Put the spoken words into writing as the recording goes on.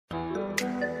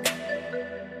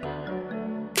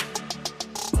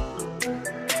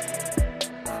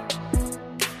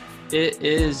It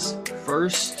is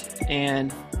First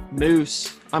and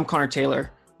Moose. I'm Connor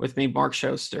Taylor. With me, Mark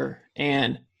Schuster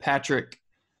and Patrick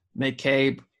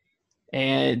McCabe.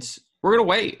 And we're going to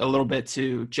wait a little bit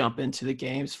to jump into the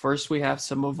games. First, we're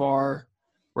going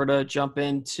to jump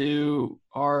into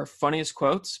our funniest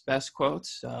quotes, best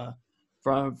quotes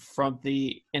from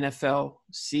the NFL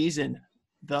season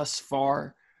thus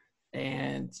far,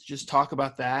 and just talk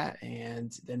about that.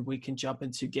 And then we can jump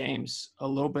into games a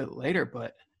little bit later.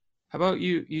 But how about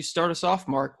you start us off,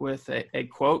 Mark, with a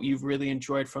quote you've really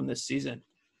enjoyed from this season?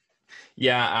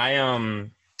 Yeah, I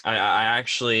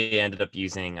actually ended up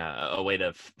using a way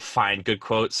to find good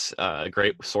quotes. A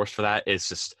great source for that is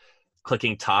just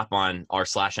clicking top on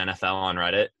r/NFL on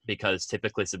Reddit, because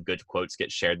typically some good quotes get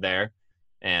shared there.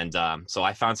 And so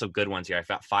I found some good ones here. I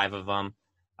found 5 of them.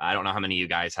 I don't know how many you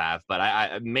guys have, but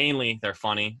I mainly they're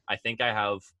funny. I think I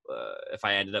have, if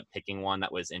I ended up picking one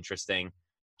that was interesting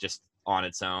just on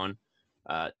its own.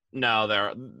 No,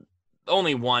 there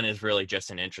only one is really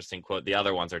just an interesting quote. The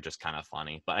other ones are just kind of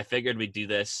funny. But I figured we'd do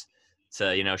this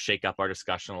to, shake up our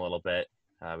discussion a little bit.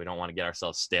 We don't want to get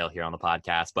ourselves stale here on the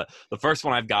podcast. But the first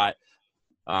one I've got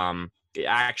it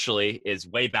actually is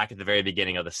way back at the very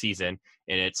beginning of the season,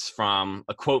 and it's from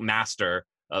a quote master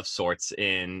of sorts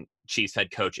in Chiefs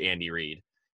head coach Andy Reid.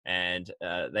 And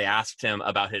they asked him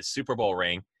about his Super Bowl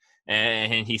ring,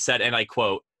 and he said, and I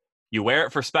quote, "You wear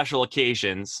it for special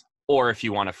occasions or if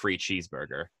you want a free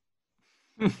cheeseburger."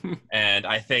 And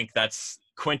I think that's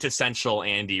quintessential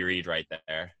Andy Reid right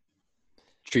there.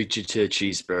 Treat you to a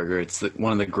cheeseburger. It's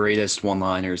one of the greatest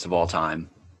one-liners of all time.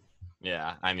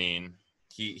 Yeah, I mean,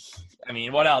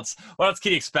 what else? What else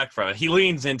can you expect from it? He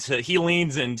leans into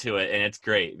it, and it's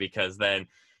great, because then,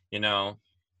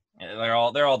 they're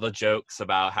all the jokes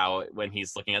about how when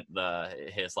he's looking at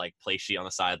his like play sheet on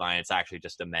the sideline, it's actually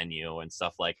just a menu and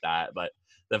stuff like that. But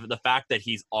the fact that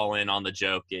he's all in on the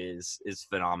joke is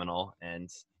phenomenal. And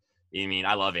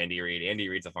I love Andy Reid. Andy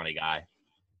Reid's a funny guy.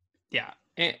 Yeah,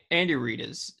 Andy Reid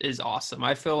is awesome.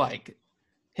 I feel like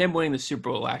him winning the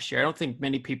Super Bowl last year, I don't think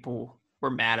many people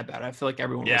were mad about it. I feel like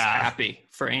everyone was happy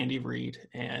for Andy Reid.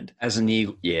 And as an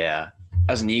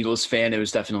Eagles fan, it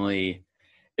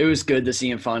was good to see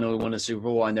him finally win a Super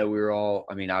Bowl. I know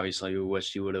obviously we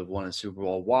wished he would have won a Super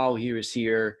Bowl while he was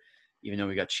here, even though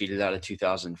we got cheated out of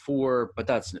 2004, but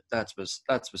that's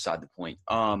beside the point.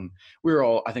 I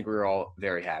think we were all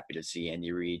very happy to see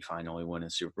Andy Reid finally win a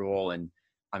Super Bowl, and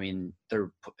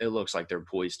it looks like they're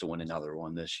poised to win another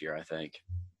one this year, I think.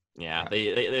 Yeah,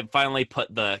 they finally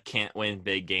put the can't win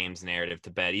big games narrative to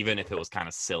bed, even if it was kind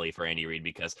of silly for Andy Reid,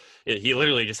 because he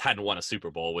literally just hadn't won a Super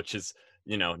Bowl, which is,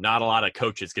 not a lot of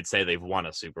coaches could say they've won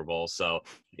a Super Bowl. So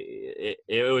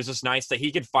it was just nice that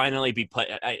he could finally be put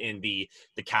in the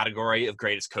category of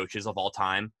greatest coaches of all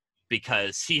time,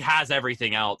 because he has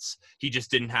everything else. He just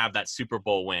didn't have that Super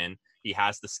Bowl win. He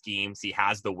has the schemes. He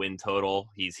has the win total.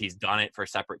 He's done it for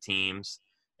separate teams.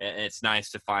 And it's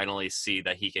nice to finally see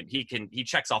that he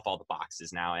checks off all the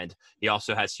boxes now. And he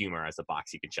also has humor as a box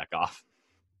he can check off.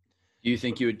 Do you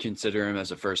think you would consider him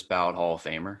as a first ballot Hall of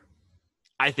Famer?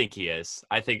 I think he is.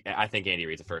 I think Andy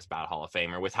Reid's a first ballot Hall of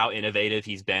Famer, with how innovative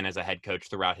he's been as a head coach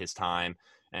throughout his time,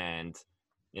 and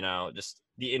just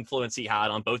the influence he had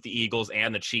on both the Eagles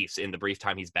and the Chiefs in the brief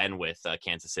time he's been with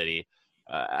Kansas City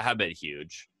have been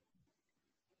huge.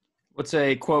 What's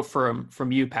a quote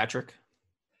from you, Patrick?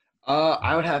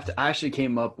 I actually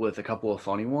came up with a couple of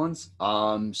funny ones.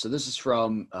 So this is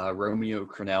from Romeo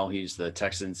Crennel. He's the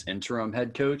Texans interim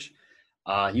head coach.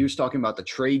 He was talking about the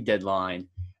trade deadline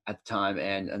at the time,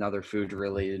 and another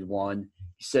food-related one.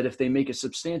 He said, if they make a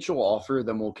substantial offer,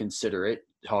 then we'll consider it,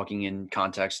 talking in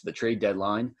context of the trade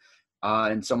deadline.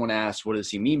 And someone asked, what does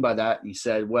he mean by that? And he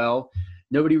said, well,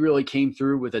 nobody really came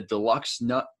through with a deluxe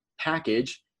nut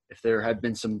package. If there had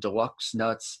been some deluxe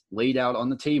nuts laid out on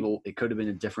the table, it could have been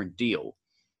a different deal.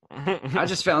 I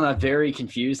just found that very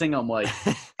confusing. I'm like,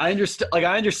 I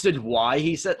understood why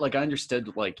he said, I understood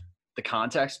the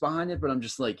context behind it, but I'm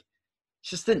just like, it's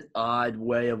just an odd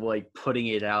way of putting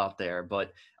it out there.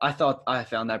 But I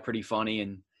found that pretty funny.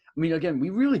 And again, we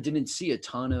really didn't see a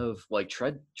ton of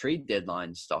trade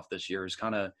deadline stuff this year. It was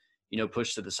kind of,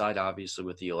 pushed to the side, obviously,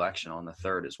 with the election on the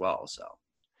 3rd as well. So.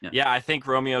 Yeah, I think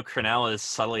Romeo Crennel is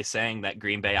subtly saying that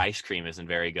Green Bay ice cream isn't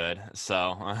very good.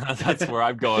 So that's where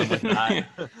I'm going with that.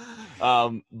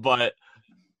 But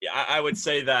I would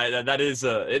say that is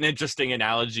an interesting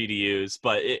analogy to use.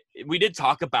 But we did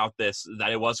talk about this,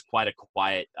 that it was quite a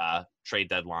quiet trade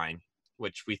deadline,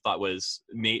 which we thought was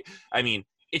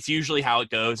it's usually how it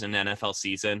goes in the NFL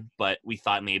season, but we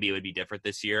thought maybe it would be different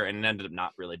this year, and it ended up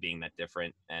not really being that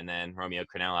different. And then Romeo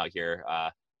Crennel out here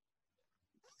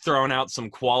throwing out some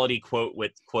quality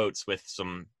quotes with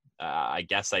some, I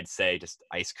guess I'd say just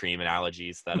ice cream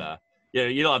analogies that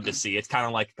you love to see. It's kind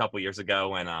of like a couple years ago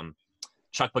when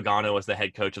Chuck Pagano was the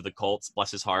head coach of the Colts,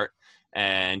 bless his heart,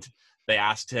 and they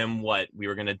asked him what we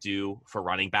were going to do for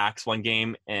running backs one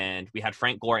game, and we had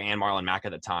Frank Gore and Marlon Mack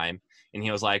at the time, and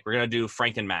he was like, "We're going to do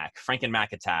Frank and Mac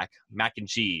attack, mac and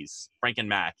cheese, Frank and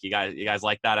Mac. You guys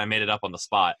like that?" I made it up on the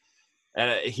spot.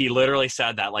 He literally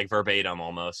said that like verbatim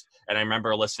almost, and I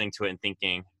remember listening to it and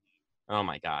thinking, "Oh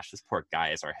my gosh, this poor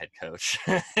guy is our head coach."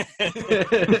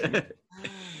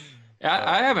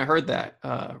 I haven't heard that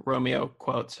Romeo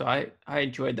quote, so I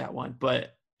enjoyed that one.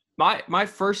 But my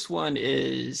first one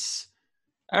is,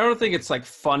 I don't think it's like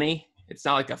funny. It's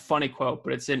not like a funny quote,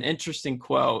 but it's an interesting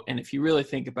quote. And if you really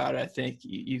think about it, I think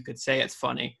you could say it's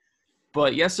funny.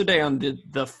 But yesterday on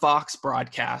the Fox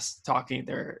broadcast, talking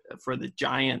there for the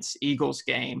Giants-Eagles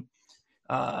game,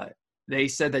 they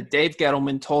said that Dave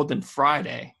Gettleman told them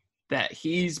Friday that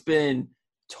he's been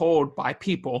told by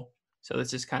people, so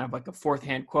this is kind of like a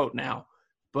fourth-hand quote now,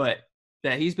 but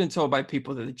that he's been told by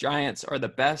people that the Giants are the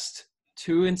best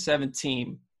 2-7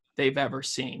 team they've ever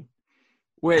seen,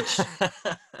 which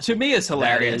to me is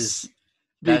hilarious.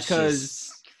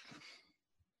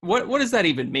 What does that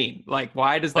even mean? Like,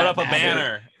 why does that put up matter? a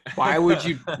banner?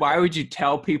 Why would you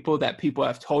tell people that people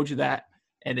have told you that?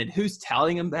 And then who's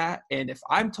telling them that? And if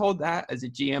I'm told that as a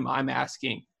GM, I'm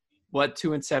asking, what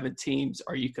 2-7 teams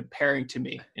are you comparing to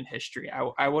me in history?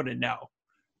 I want to know.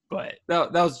 But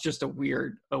that was just a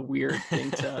weird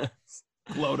thing to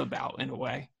gloat about in a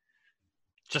way.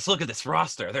 Just look at this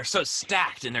roster. They're so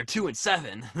stacked and they're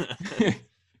 2-7. I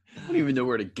don't even know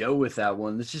where to go with that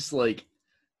one. It's just like,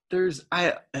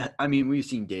 I mean, we've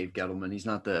seen Dave Gettleman. He's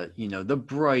not the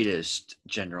brightest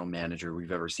general manager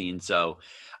we've ever seen. So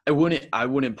I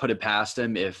wouldn't put it past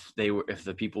him if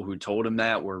the people who told him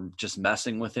that were just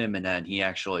messing with him, and then he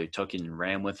actually took it and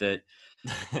ran with it.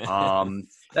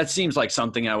 That seems like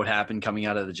something that would happen coming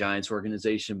out of the Giants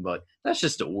organization, but that's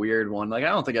just a weird one. Like, I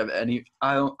don't think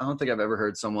I've ever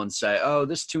heard someone say, "Oh,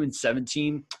 this 2-7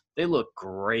 team, they look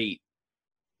great."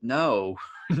 No.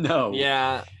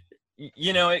 Yeah.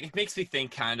 It makes me think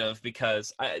kind of,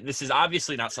 because this is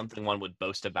obviously not something one would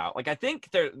boast about. Like, I think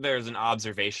there's an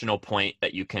observational point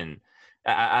that you can,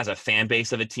 as a fan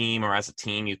base of a team or as a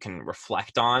team, you can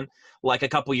reflect on. Like a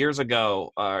couple years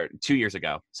ago, or 2 years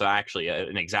ago, so actually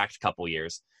an exact couple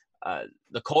years,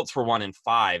 the Colts were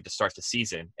 1-5 to start the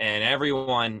season, and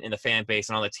everyone in the fan base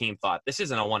and on the team thought, this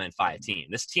isn't a 1-5 team.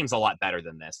 This team's a lot better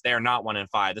than this. They are not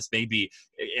 1-5. This may be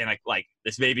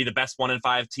this may be the best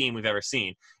 1-5 team we've ever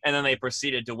seen. And then they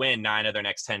proceeded to win 9 of their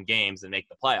next 10 games and make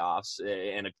the playoffs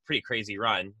in a pretty crazy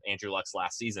run, Andrew Luck's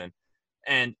last season.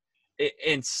 And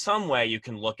in some way you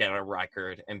can look at a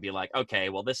record and be like, okay,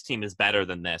 well, this team is better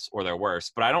than this, or they're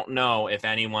worse. But I don't know if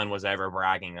anyone was ever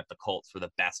bragging that the Colts were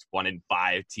the best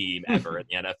 1-5 team ever in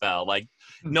the NFL. Like,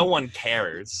 no one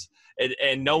cares.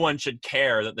 And no one should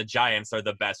care that the Giants are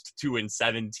the best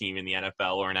 2-7 team in the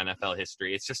NFL or in NFL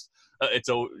history. It's just, it's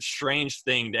a strange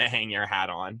thing to hang your hat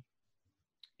on.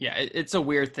 Yeah, it's a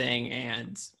weird thing,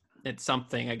 and it's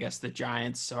something I guess the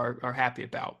Giants are happy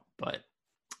about, but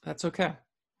that's okay.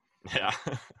 Yeah.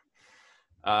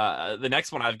 The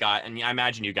next one I've got, and I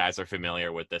imagine you guys are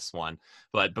familiar with this one,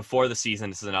 but before the season,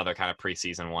 this is another kind of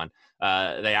preseason one.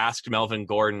 They asked Melvin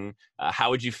Gordon, how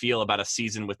would you feel about a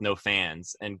season with no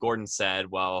fans? And Gordon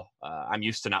said, well, I'm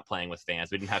used to not playing with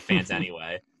fans. We didn't have fans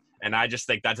anyway. And I just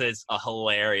think that is a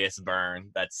hilarious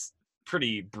burn. That's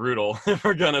pretty brutal, if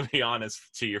we're going to be honest,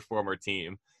 to your former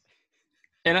team.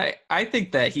 And I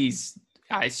think that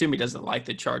I assume he doesn't like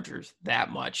the Chargers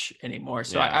that much anymore.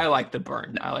 So Yeah. I like the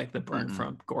burn. I like the burn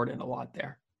from Gordon a lot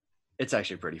there. It's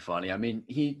actually pretty funny. I mean,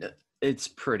 it's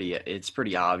pretty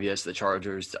obvious the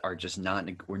Chargers are just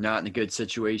we're not in a good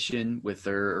situation with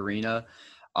their arena.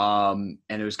 And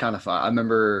it was kind of fun. I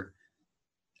remember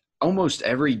almost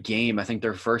every game, I think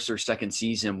their first or second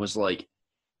season was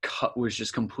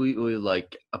just completely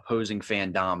like opposing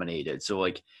fan dominated. So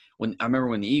like, I remember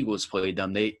when the Eagles played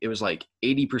them, it was like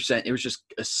 80%. It was just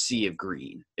a sea of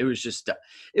green. It was just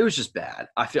bad.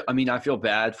 I feel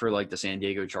bad for like the San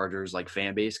Diego Chargers like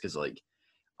fan base, because like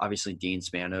obviously Dean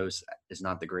Spanos is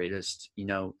not the greatest,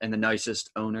 and the nicest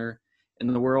owner in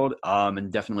the world,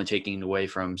 and definitely taking away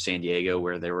from San Diego,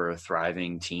 where they were a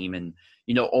thriving team and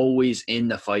always in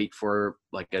the fight for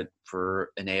an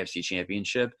AFC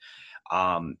championship.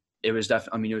 It was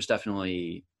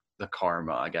definitely the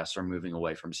karma, I guess, from moving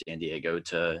away from San Diego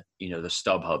to, the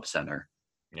StubHub Center.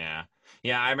 Yeah.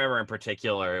 Yeah, I remember in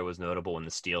particular, it was notable when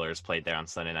the Steelers played there on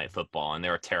Sunday Night Football, and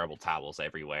there were terrible towels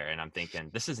everywhere. And I'm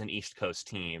thinking, this is an East Coast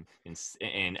team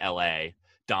in LA.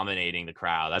 dominating the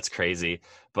crowd. That's crazy.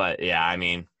 But yeah, I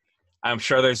mean, I'm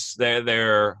sure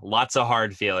there are lots of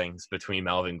hard feelings between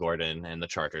Melvin Gordon and the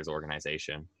Chargers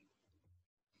organization.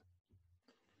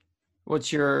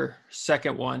 What's your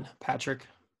second one, Patrick?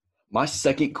 My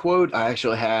second quote I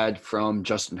actually had from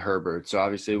Justin Herbert. So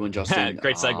obviously when Justin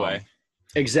Great segue.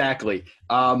 Exactly.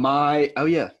 I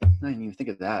didn't even think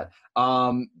of that.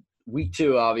 Week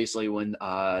 2, obviously, when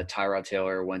Tyrod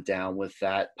Taylor went down with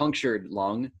that punctured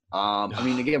lung. I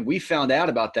mean, again, we found out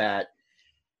about that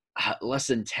less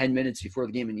than 10 minutes before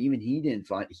the game, and even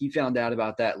he found out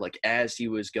about that like as he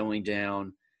was going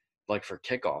down, like for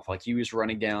kickoff. Like he was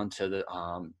running down to the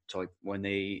to like when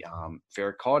they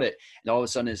fair caught it, and all of a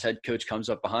sudden his head coach comes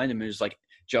up behind him and is like,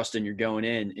 "Justin, you're going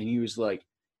in," and he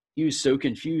was so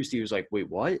confused. He was like, "Wait,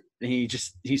 what?" And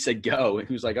he said, "Go," and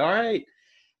he was like, "All right."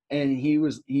 And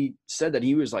he said that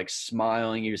he was like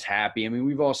smiling. He was happy. I mean,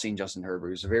 we've all seen Justin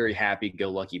Herbert. He's a very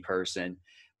happy-go-lucky person.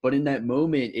 But in that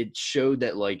moment, it showed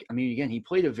that, like, I mean, again, he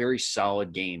played a very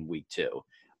solid game week 2.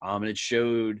 And it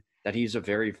showed that he's a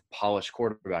very polished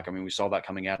quarterback. I mean, we saw that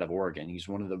coming out of Oregon. He's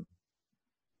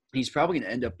probably going to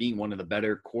end up being one of the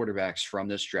better quarterbacks from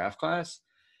this draft class.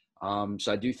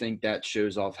 So I do think that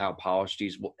shows off how polished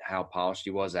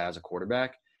he was as a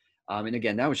quarterback. And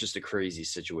again, that was just a crazy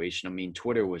situation. I mean,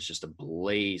 Twitter was just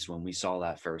ablaze when we saw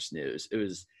that first news. It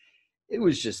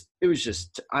was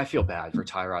just, I feel bad for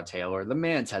Tyrod Taylor. The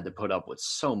man's had to put up with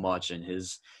so much in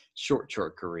his short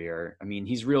career. I mean,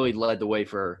 he's really led the way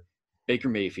for Baker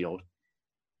Mayfield,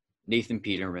 Nathan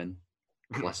Peterman,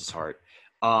 bless his heart.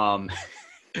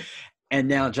 And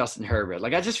now Justin Herbert.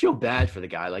 Like, I just feel bad for the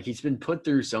guy. Like, he's been put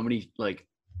through so many, like,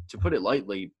 to put it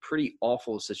lightly, pretty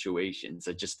awful situations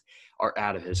that just are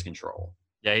out of his control.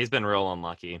 Yeah, he's been real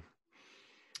unlucky.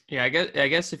 Yeah, I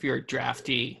guess if you're a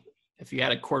draftee, if you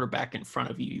had a quarterback in front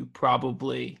of you, you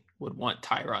probably would want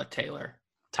Tyrod Taylor.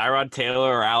 Tyrod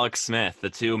Taylor or Alex Smith, the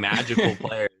two magical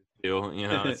players.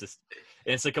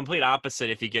 It's a complete opposite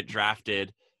if you get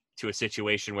drafted to a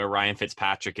situation where Ryan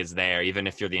Fitzpatrick is there, even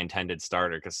if you're the intended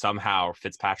starter, because somehow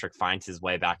Fitzpatrick finds his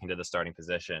way back into the starting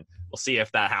position. We'll see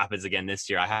if that happens again this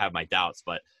year. I have my doubts,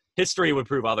 but history would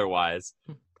prove otherwise.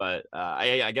 But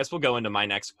I guess we'll go into my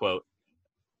next quote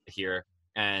here.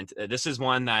 And this is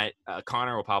one that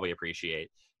Connor will probably appreciate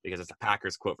because it's a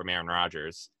Packers quote from Aaron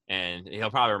Rodgers. And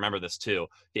he'll probably remember this too.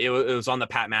 It was on the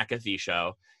Pat McAfee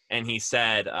show. And he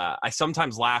said, I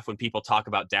sometimes laugh when people talk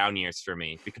about down years for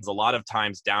me because a lot of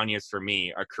times down years for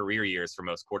me are career years for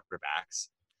most quarterbacks.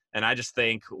 And I just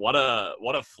think, what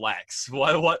a flex.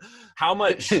 How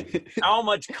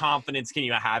much confidence can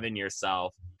you have in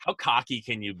yourself? How cocky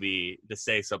can you be to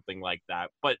say something like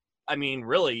that? But I mean,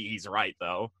 really, he's right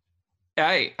though.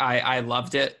 I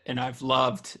loved it, and I've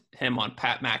loved him on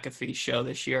Pat McAfee's show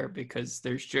this year because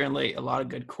there's generally a lot of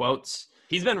good quotes.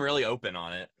 He's been really open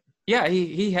on it. Yeah,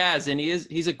 he has, and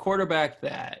he's a quarterback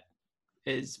that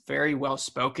is very well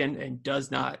spoken and does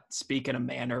not speak in a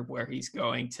manner where he's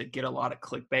going to get a lot of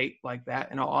clickbait like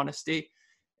that, in all honesty.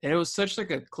 And it was such like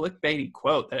a clickbaity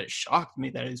quote that it shocked me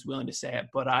that he was willing to say it.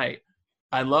 But I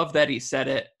love that he said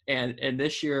it. And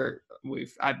this year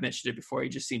I've mentioned it before, he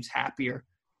just seems happier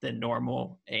than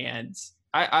normal. And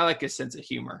I like his sense of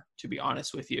humor, to be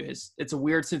honest with you. It's a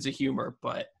weird sense of humor,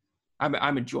 but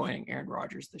I'm enjoying Aaron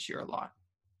Rodgers this year a lot.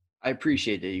 I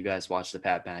appreciate that you guys watch the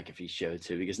Pat McAfee show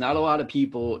too, because not a lot of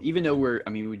people, even though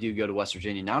we do go to West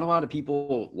Virginia, not a lot of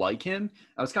people like him.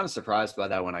 I was kind of surprised by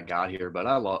that when I got here, but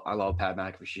I love Pat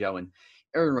McAfee show, and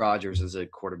Aaron Rodgers as a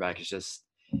quarterback is just,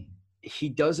 he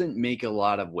doesn't make a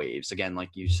lot of waves. Again, like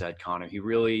you said, Connor, he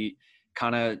really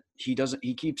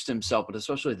he keeps to himself, but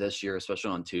especially this year,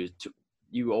 especially on Tuesday,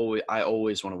 I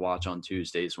always want to watch on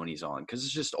Tuesdays when he's on, because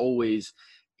it's just always,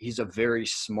 he's a very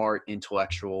smart,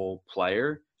 intellectual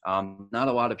player. Not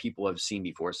a lot of people have seen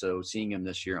before, so seeing him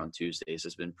this year on Tuesdays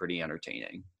has been pretty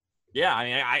entertaining. Yeah, I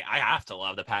mean, I have to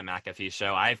love the Pat McAfee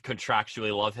show. I've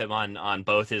contractually loved him on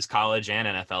both his college and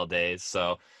NFL days.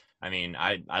 So, I mean,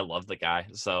 I love the guy.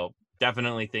 So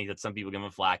definitely think that some people give him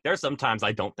flack. There's sometimes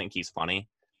I don't think he's funny,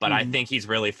 but I think he's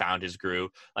really found his groove.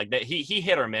 Like that, he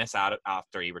hit or miss out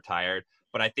after he retired,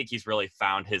 but I think he's really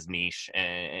found his niche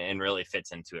and really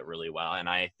fits into it really well. And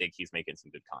I think he's making some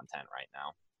good content right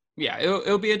now. Yeah,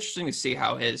 it'll be interesting to see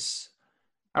how his,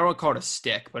 I don't want to call it a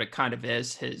stick, but it kind of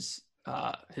is, his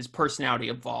personality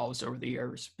evolves over the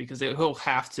years, because he'll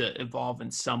have to evolve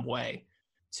in some way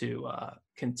to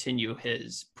continue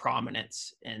his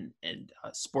prominence in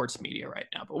sports media right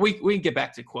now. But we can get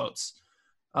back to quotes.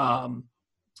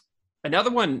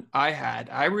 Another one I had,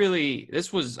 I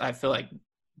feel like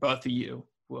both of you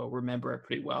will remember it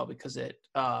pretty well, because it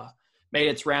made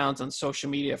its rounds on social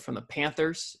media from the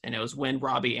Panthers, and it was when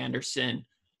Robbie Anderson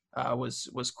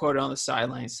was quoted on the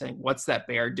sideline saying, "What's that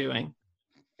bear doing?"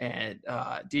 And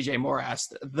DJ Moore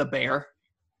asked, "The bear,"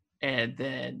 and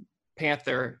then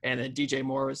Panther, and then DJ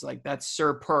Moore was like, "That's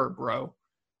Sir Purr, bro."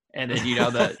 And then,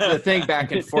 the thing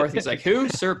back and forth, he's like, "Who?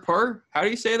 Sir Purr? How do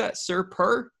you say that? Sir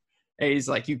Purr?" And he's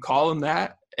like, "You call him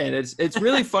that?" And it's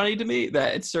really funny to me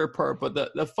that it's Sir Purr. But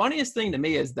the funniest thing to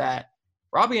me is that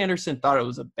Robbie Anderson thought it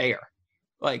was a bear.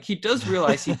 Like, he does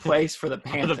realize he plays for the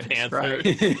Panthers, right?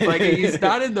 Like, he's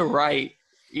not in the right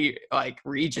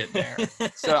region there.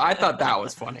 So I thought that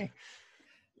was funny.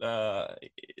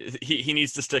 He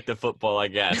needs to stick to football, I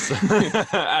guess,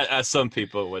 as some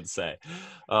people would say.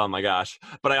 Oh my gosh!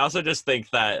 But I also just think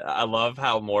that I love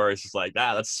how Moore is just like,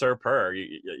 that's Sir Purr,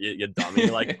 you dummy.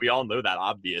 Like, we all know that,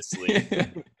 obviously.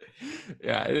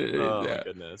 Yeah. My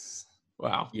goodness.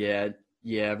 Wow.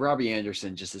 Yeah. Robbie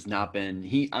Anderson just has not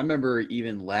been. I remember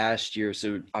even last year.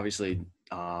 So obviously,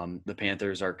 the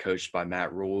Panthers are coached by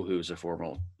Matt Rule, who's a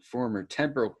former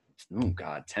Temple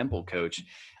coach.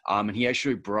 And he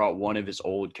actually brought one of his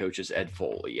old coaches, Ed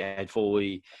Foley. Ed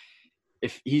Foley,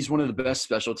 if he's one of the best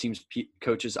special teams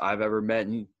coaches I've ever met,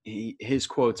 and his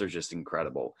quotes are just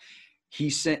incredible.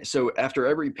 So after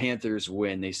every Panthers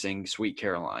win, they sing "Sweet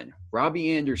Caroline."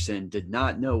 Robbie Anderson did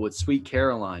not know what "Sweet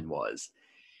Caroline" was.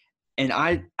 And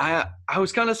I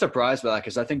was kind of surprised by that,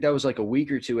 because I think that was like a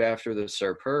week or two after the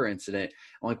Sir Purr incident.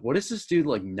 I'm like, what does this dude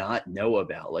not know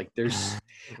about? Like,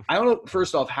 I don't know.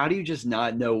 First off, how do you just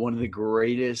not know one of the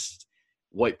greatest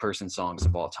white person songs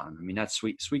of all time? I mean, that's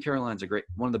Sweet Caroline's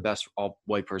one of the best all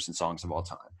white person songs of all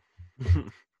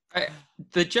time.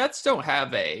 The Jets don't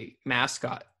have a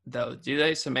mascot though, do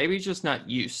they? So maybe just not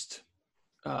used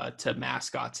to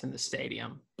mascots in the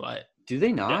stadium. But do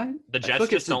they not? Yeah, the Jets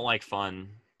just don't like fun.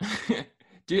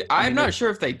 Dude, I'm not sure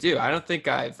if they do. I don't think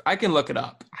I can look it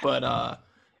up, but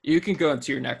you can go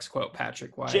into your next quote,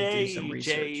 Patrick, while I do some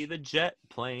research. Jay, the jet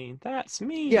plane, that's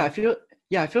me. Yeah, I feel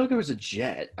like there was a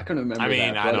jet. I couldn't remember. I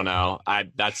mean, that, I don't know.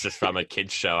 That's just from a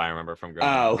kid's show I remember from growing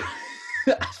up.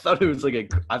 I thought it was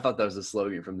I thought that was a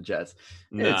slogan from the Jets.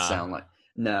 No. It sounded like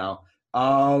no.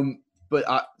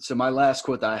 So my last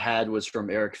quote that I had was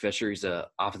from Eric Fisher. He's an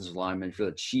offensive lineman for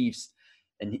the Chiefs.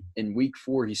 And in week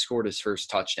 4, he scored his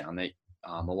first touchdown.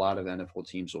 A lot of NFL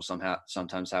teams will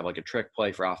sometimes have like a trick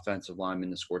play for offensive linemen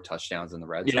to score touchdowns in the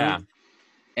red zone.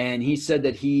 And he said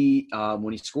that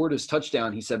when he scored his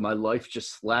touchdown, he said, "My life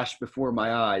just flashed before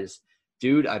my eyes.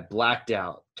 Dude, I blacked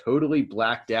out, totally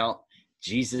blacked out.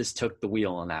 Jesus took the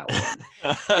wheel on that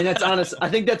one." And that's honest. I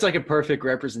think that's like a perfect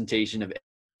representation of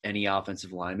any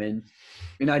offensive lineman.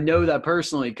 And I know that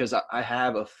personally because I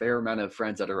have a fair amount of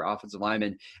friends that are offensive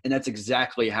linemen, and that's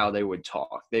exactly how they would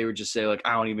talk. They would just say, like,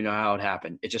 "I don't even know how it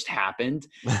happened. It just happened.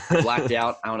 Blacked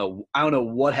out. I don't know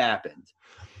what happened."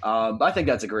 But I think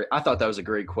I thought that was a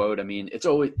great quote. I mean, it's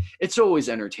always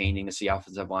entertaining to see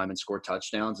offensive linemen score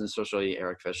touchdowns, and especially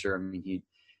Eric Fisher. I mean,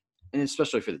 and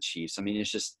especially for the Chiefs. I mean,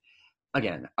 it's just,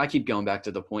 again, I keep going back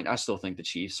to the point. I still think the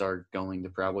Chiefs are going to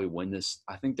probably win this.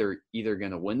 I think they're either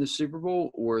going to win the Super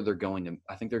Bowl or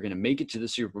I think they're going to make it to the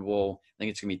Super Bowl. I think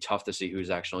it's going to be tough to see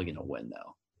who's actually going to win,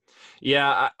 though.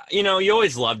 Yeah, you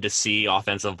always love to see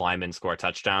offensive linemen score a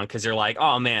touchdown because you're like,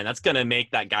 oh man, that's gonna make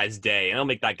that guy's day and it'll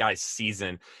make that guy's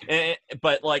season.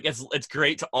 But like, it's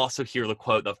great to also hear the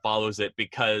quote that follows it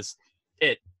because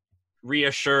it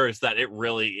reassures that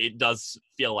it does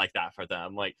feel like that for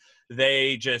them. Like,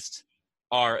 they just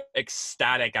are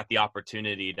ecstatic at the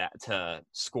opportunity to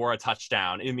score a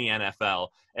touchdown in the NFL,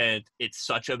 and it's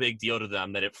such a big deal to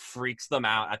them that it freaks them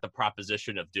out at the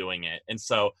proposition of doing it. And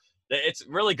so it's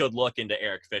really good look into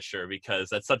Eric Fisher because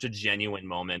that's such a genuine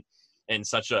moment and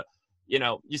such a,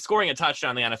 you scoring a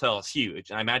touchdown in the NFL is huge.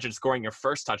 I imagine scoring your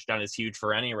first touchdown is huge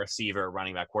for any receiver,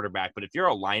 running back, quarterback. But if you're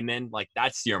a lineman, like,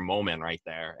 that's your moment right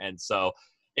there. And so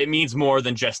it means more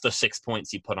than just the 6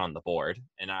 points you put on the board.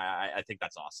 And I think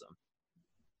that's awesome.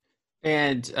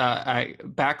 And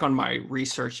back on my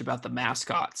research about the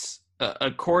mascots,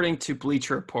 according to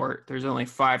Bleacher Report, there's only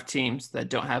 5 teams that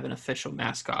don't have an official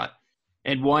mascot.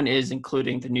 And one is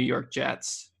including the New York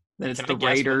Jets. Then it's the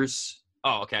Raiders.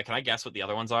 Okay. Can I guess what the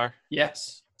other ones are?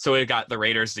 Yes. So we've got the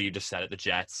Raiders, so you just said it, the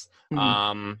Jets.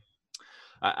 Mm-hmm.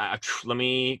 Let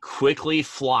me quickly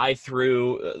fly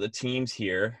through the teams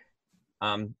here.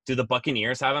 Do the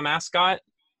Buccaneers have a mascot?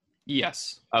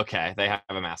 Yes. Okay, they have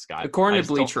a mascot. According to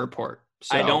Bleacher Report.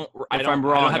 So I don't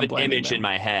have an image them in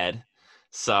my head.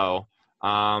 So,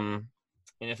 and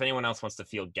if anyone else wants to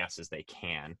field guesses, they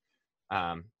can.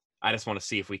 I just want to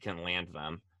see if we can land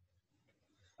them.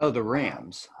 Oh, the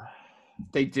Rams.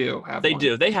 They do have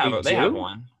one. They have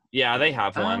one. Yeah, they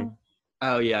have one.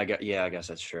 Oh yeah, I guess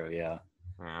that's true. Yeah.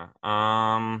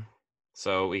 Yeah.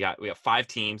 So we got 5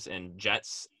 teams in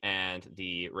Jets and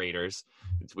the Raiders.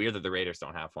 It's weird that the Raiders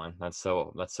don't have one. That's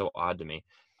so odd to me.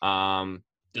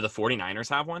 Do the 49ers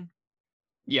have one?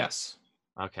 Yes.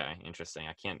 Okay, interesting.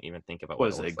 I can't even think about What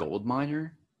what is it it? A looks like. gold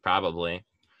miner? Probably.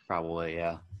 Probably.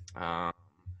 Yeah.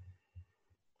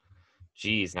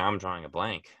 Geez, now I'm drawing a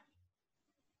blank.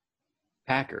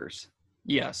 Packers.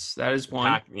 Yes, that is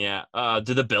one. Yeah.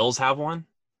 Do the Bills have one?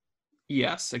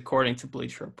 Yes, according to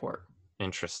Bleacher Report.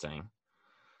 Interesting.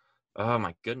 Oh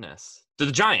my goodness. Do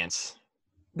the Giants?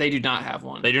 They do not have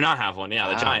one. They do not have one. Yeah,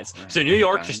 the Wow. Giants. So New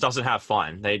York Okay. just doesn't have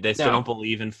fun. They still No. don't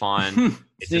believe in fun.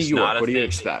 It's New York. What do you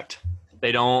expect?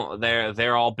 They don't.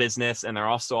 They're all business, and they're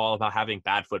also all about having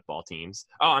bad football teams.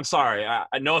 Oh, I'm sorry.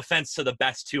 No offense to the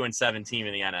best 2-7 team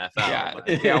in the NFL.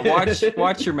 Yeah.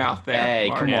 Watch your mouth there. Hey,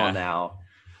 Mark. come on now.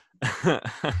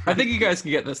 I think you guys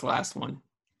can get this last one.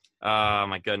 Oh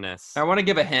my goodness. I want to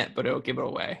give a hint, but it'll give it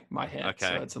away. My hint. Okay.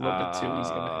 So it's a little bit too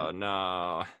easy of a Oh hint.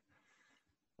 no.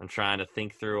 I'm trying to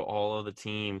think through all of the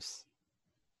teams.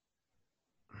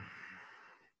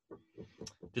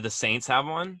 Do the Saints have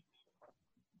one?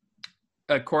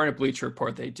 According to Bleacher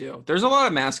Report, they do. There's a lot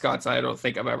of mascots I don't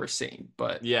think I've ever seen,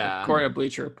 but Yeah. according to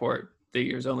Bleacher Report,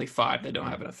 there's only 5 that don't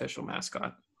have an official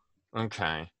mascot.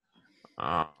 Okay.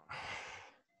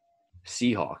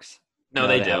 Seahawks. No,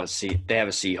 they do. They have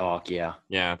a Seahawk. Yeah.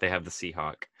 Yeah, they have the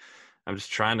Seahawk. I'm just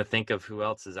trying to think of who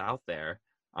else is out there.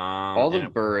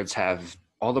 Bird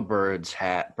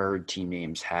team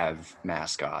names have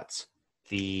mascots.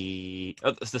 The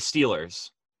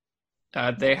Steelers.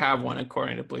 They have one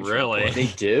according to Bleacher Really? Report. They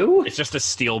do? It's just a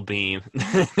steel beam.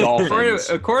 Dolphins.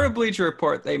 According to Bleacher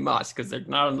Report, they must because they're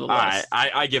not on the All right, list.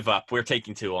 I give up. We're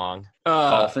taking too long.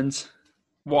 Dolphins.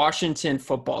 Washington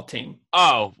football team.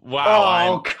 Oh wow!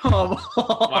 Oh, come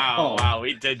on. Wow!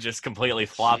 We did just completely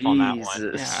flop on that one.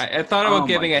 Jesus. Yeah, I thought about Oh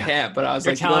giving my a hint, but I was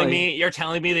You're like, telling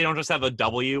really? me they don't just have a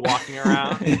W walking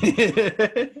around?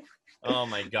 Oh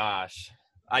my gosh!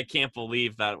 I can't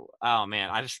believe that. Oh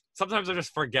man! Sometimes I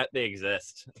just forget they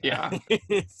exist. Yeah.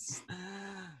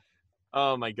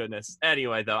 Oh my goodness.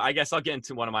 Anyway, though, I guess I'll get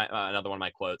into another one of my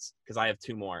quotes because I have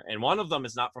 2 more, and one of them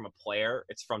is not from a player;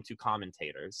 it's from 2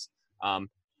 commentators.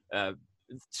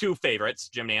 2 favorites,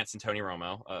 Jim Nantz and Tony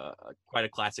Romo, quite a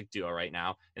classic duo right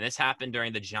now. And this happened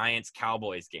during the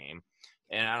Giants-Cowboys game.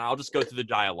 And I'll just go through the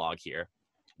dialogue here.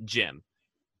 Jim,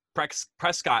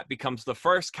 Prescott becomes the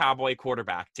first Cowboy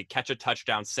quarterback to catch a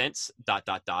touchdown since ...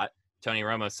 Tony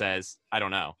Romo says, I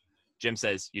don't know. Jim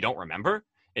says, you don't remember?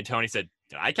 And Tony said,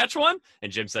 did I catch one? And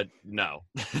Jim said, no.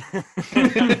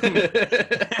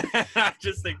 I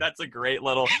just think that's a great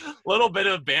little bit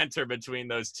of banter between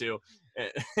those two.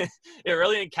 It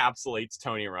really encapsulates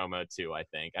Tony Romo too, I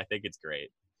think. I think it's great.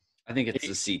 I think it's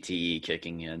the CTE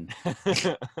kicking in.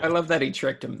 I love that he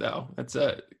tricked him though. It's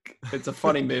a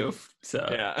funny move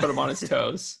to put him on his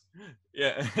toes.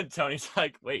 Yeah. Tony's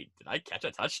like, wait, did I catch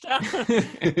a touchdown?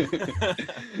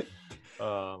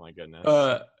 Oh my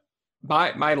goodness.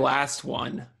 My last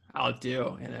one I'll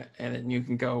do, and then you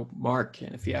can go, Mark,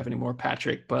 and if you have any more,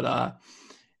 Patrick. But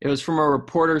it was from a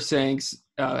reporter saying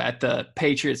at the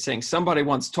Patriots saying, somebody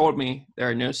once told me there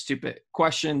are no stupid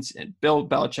questions, and Bill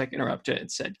Belichick interrupted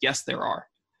and said, yes, there are.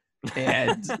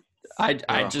 And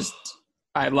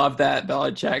I love that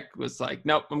Belichick was like,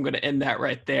 nope, I'm going to end that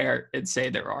right there and say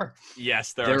there are.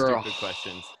 Yes, there are stupid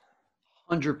questions.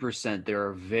 100%. There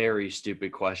are very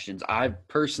stupid questions. I've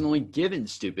personally given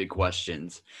stupid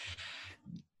questions.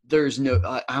 There's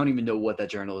I don't even know what that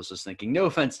journalist was thinking. No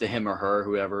offense to him or her,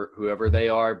 whoever they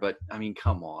are, but I mean,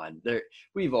 come on.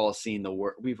 We've all seen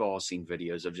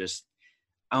videos of just,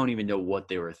 I don't even know what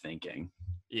they were thinking.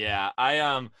 Yeah,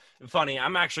 funny.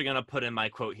 I'm actually gonna put in my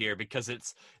quote here because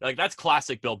it's like that's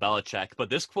classic Bill Belichick. But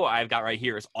this quote I've got right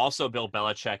here is also Bill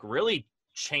Belichick really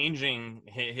changing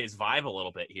his vibe a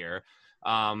little bit here.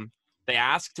 They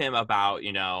asked him about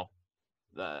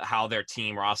how their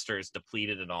team roster is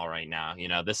depleted and all right now.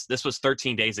 This was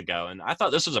 13 days ago, and I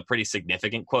thought this was a pretty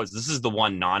significant quote. This is the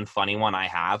one non-funny one I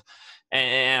have,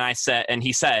 and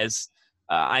he says,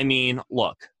 I mean,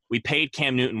 look. We paid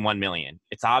Cam Newton $1 million.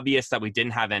 It's obvious that we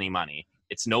didn't have any money.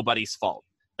 It's nobody's fault.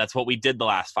 That's what we did the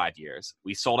last 5 years.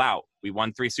 We sold out. We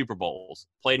won 3 Super Bowls,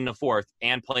 played in a 4th,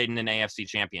 and played in an AFC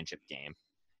championship game.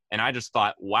 And I just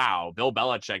thought, wow, Bill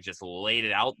Belichick just laid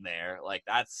it out there. Like,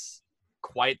 that's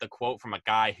quite the quote from a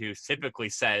guy who typically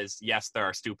says, yes, there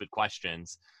are stupid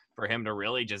questions. For him to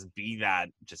really just be that,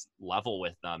 just level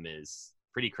with them is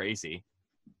pretty crazy.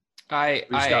 I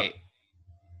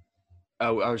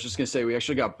was just going to say, we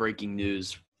actually got breaking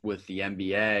news with the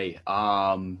NBA.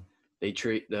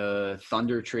 The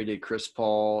Thunder traded Chris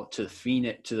Paul to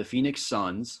the Phoenix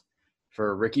Suns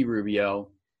for Ricky Rubio,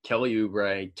 Kelly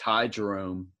Oubre, Ty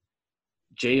Jerome,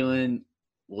 Jalen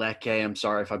Lecque. I'm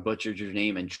sorry if I butchered your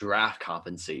name, and draft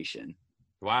compensation.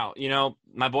 Wow.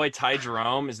 My boy Ty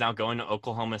Jerome is now going to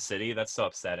Oklahoma City. That's so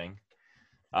upsetting.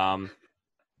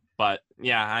 But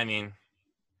yeah, I mean,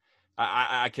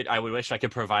 I would wish I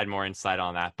could provide more insight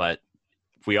on that, but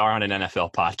we are on an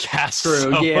NFL podcast.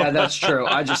 True. So. Yeah, that's true.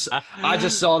 I just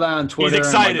saw that on Twitter. He's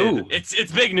excited. And I'm like,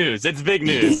 it's big news. It's big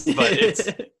news. But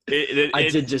I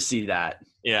did just see that.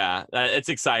 Yeah, it's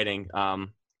exciting.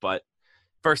 But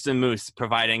First and Moose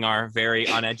providing our very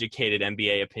uneducated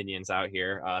NBA opinions out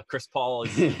here. Chris Paul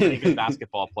is a pretty good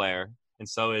basketball player, and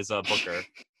so is Booker.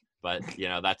 But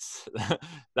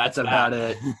that's about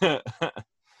it.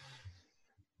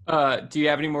 Do you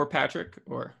have any more, Patrick?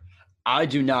 Or I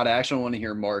do not. I actually want to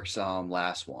hear Mark's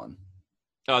last one.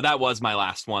 Oh, that was my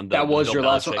last one. That was your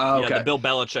last one? Oh, okay. Yeah, the Bill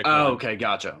Belichick one. Oh, okay.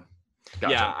 Gotcha.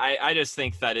 Yeah, I just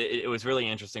think that it was really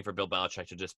interesting for Bill Belichick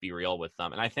to just be real with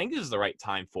them. And I think this is the right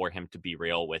time for him to be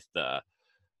real with the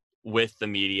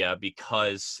media,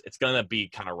 because it's going to be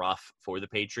kind of rough for the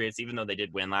Patriots. Even though they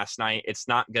did win last night, it's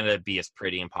not going to be as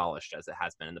pretty and polished as it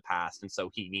has been in the past. And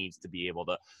so he needs to be able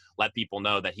to let people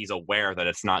know that he's aware that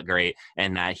it's not great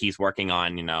and that he's working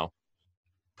on,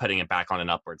 putting it back on an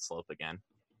upward slope again.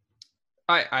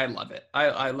 I love it.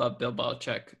 I love Bill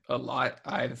Belichick a lot.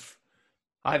 I've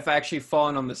actually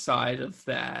fallen on the side of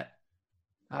that.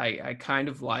 I kind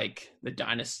of like the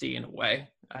dynasty in a way.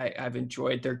 I've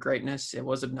enjoyed their greatness. It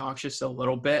was obnoxious a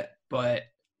little bit, but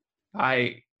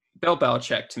Bill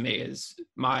Belichick to me is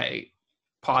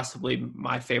possibly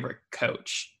my favorite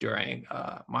coach during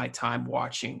my time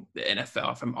watching the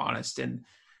NFL, if I'm honest. And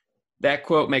that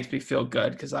quote makes me feel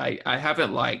good because I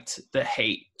haven't liked the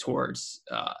hate towards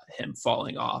him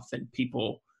falling off and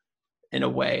people in a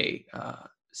way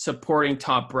supporting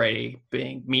Tom Brady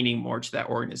meaning more to that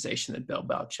organization than Bill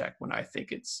Belichick, when I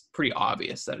think it's pretty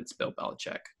obvious that it's Bill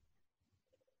Belichick.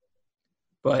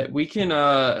 But we can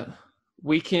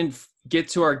get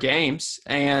to our games,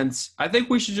 and I think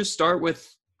we should just start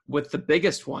with the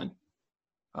biggest one.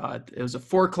 It was a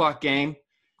 4:00 game.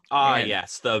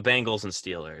 Yes, the Bengals and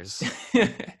Steelers.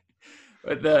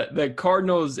 the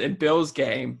Cardinals and Bills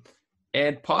game,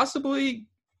 and possibly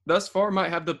thus far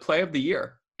might have the play of the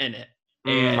year in it.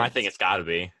 I think it's got to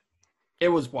be. It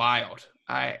was wild.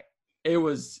 It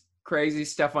was crazy.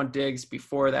 Stephon Diggs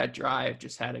before that drive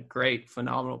just had a great,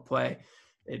 phenomenal play.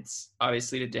 It's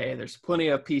obviously today there's plenty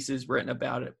of pieces written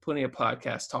about it, plenty of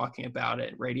podcasts talking about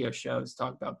it, radio shows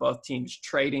talk about both teams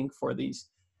trading for these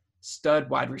stud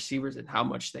wide receivers and how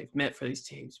much they've meant for these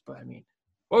teams. But I mean,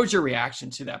 what was your reaction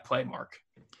to that play, Mark?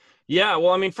 Yeah,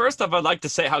 well, I mean, first off, I'd like to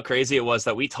say how crazy it was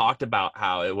that we talked about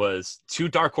how it was two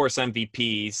dark horse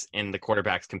MVPs in the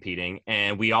quarterbacks competing.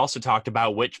 And we also talked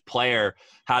about which player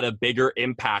had a bigger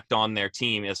impact on their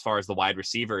team as far as the wide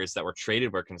receivers that were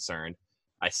traded were concerned.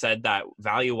 I said that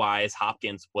value-wise,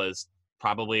 Hopkins was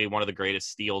probably one of the greatest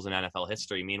steals in NFL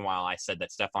history. Meanwhile, I said that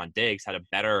Stephon Diggs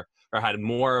had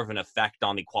more of an effect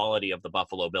on the quality of the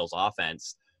Buffalo Bills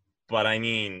offense. But I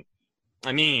mean,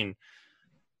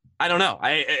 I don't know.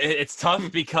 It's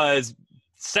tough because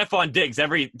Stephon Diggs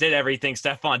did everything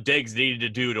Stephon Diggs needed to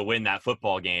do to win that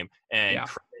football game. And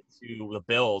credit to the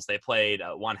Bills, they played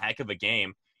one heck of a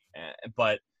game.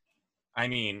 But I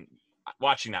mean,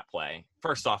 watching that play,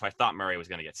 first off, I thought Murray was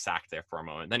going to get sacked there for a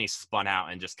moment. Then he spun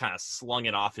out and just kind of slung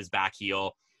it off his back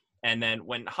heel. And then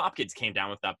when Hopkins came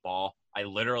down with that ball, I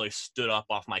literally stood up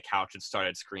off my couch and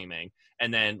started screaming.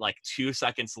 And then like 2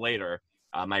 seconds later,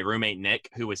 my roommate Nick,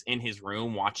 who was in his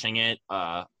room watching it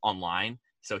online,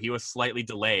 so he was slightly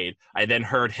delayed. I then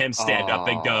heard him stand up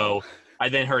and go,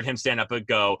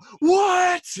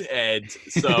 "What?" And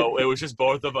so it was just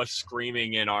both of us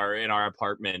screaming in our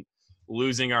apartment,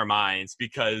 losing our minds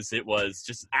because it was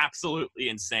just absolutely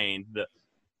insane.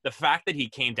 The fact that he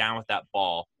came down with that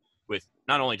ball with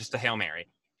not only just a Hail Mary,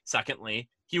 secondly,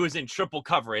 he was in triple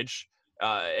coverage.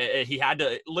 He had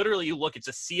to literally look, it's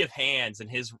a sea of hands, and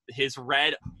his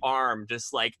red arm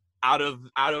just like out of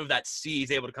that sea,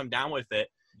 he's able to come down with it.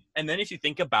 And then if you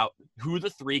think about who the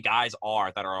three guys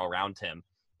are that are around him,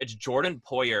 it's Jordan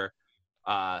Poyer,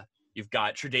 you've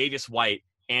got Tre'Davious White,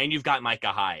 and you've got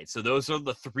Micah Hyde. So those are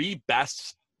the three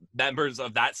best members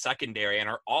of that secondary and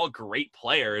are all great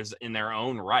players in their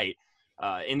own right.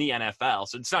 In the NFL.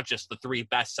 So it's not just the three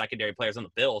best secondary players on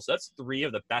the Bills. That's three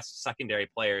of the best secondary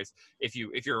players if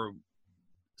you're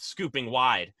scooping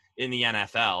wide in the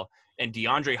NFL. And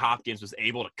DeAndre Hopkins was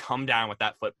able to come down with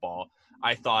that football.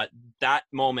 I thought that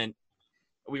moment,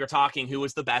 we were talking who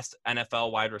was the best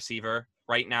NFL wide receiver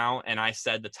right now, and I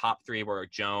said the top three were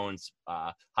Jones,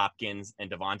 Hopkins,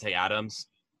 and Devontae Adams,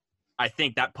 I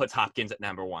think that puts Hopkins at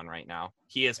number one right now.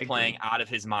 He is playing out of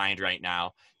his mind right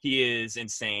now. He is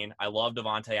insane. I love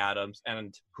Devontae Adams,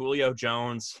 and Julio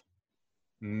Jones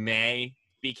may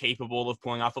be capable of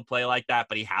pulling off a play like that,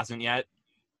 but he hasn't yet.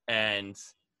 And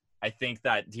I think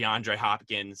that DeAndre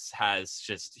Hopkins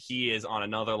he is on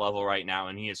another level right now,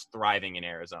 and he is thriving in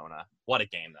Arizona. What a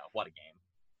game, though. What a game.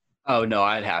 Oh, no,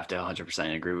 I'd have to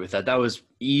 100% agree with that. That was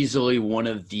easily one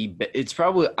of the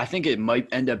 – I think it might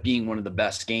end up being one of the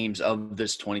best games of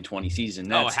this 2020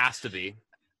 season. It has to be.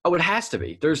 Oh, it has to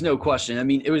be. There's no question. I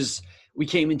mean, we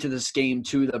came into this game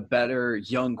to the better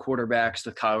young quarterbacks,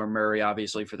 with Kyler Murray,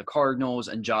 obviously, for the Cardinals,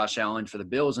 and Josh Allen for the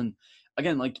Bills. And,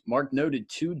 again, like Mark noted,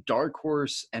 two dark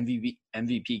horse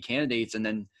MVP candidates, and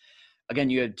then – again,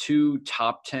 you had two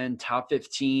top 10, top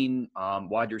 15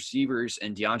 wide receivers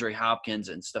and DeAndre Hopkins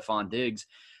and Stephon Diggs.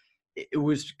 It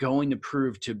was going to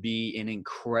prove to be an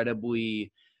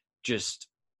incredibly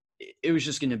it was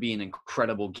just going to be an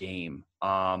incredible game.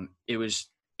 It was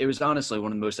honestly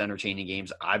one of the most entertaining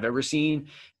games I've ever seen.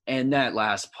 And that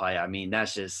last play, I mean,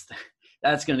 that's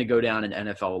going to go down in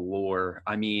NFL lore.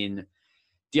 I mean,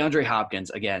 DeAndre Hopkins,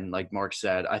 again, like Mark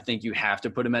said, I think you have to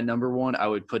put him at number one. I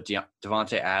would put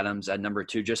Devontae Adams at number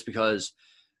two, just because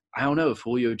I don't know if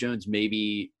Julio Jones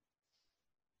maybe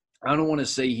 – I don't want to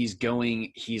say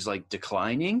he's like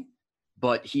declining,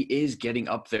 but he is getting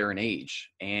up there in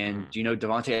age. And,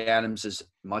 Devontae Adams is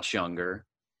much younger,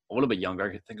 a little bit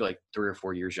younger. I think like 3 or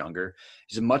 4 years younger.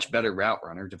 He's a much better route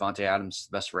runner. Devontae Adams is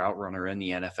the best route runner in the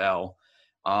NFL.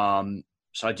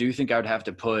 So I do think I would have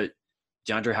to put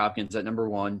DeAndre Hopkins at number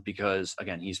one because,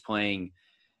 again, he's playing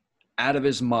out of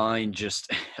his mind,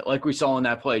 just like we saw in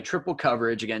that play, triple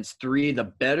coverage against three of the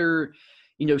better,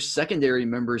 secondary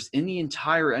members in the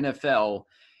entire NFL.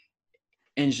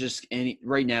 And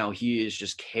right now he is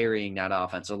just carrying that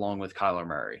offense along with Kyler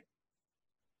Murray.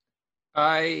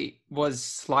 I was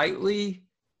slightly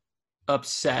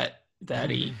upset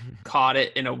that he caught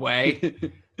it in a way.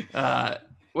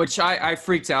 Which I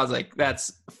freaked out. I was like,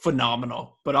 that's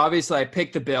phenomenal. But obviously I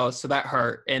picked the Bills, so that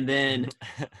hurt. And then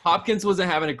Hopkins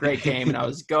wasn't having a great game, and I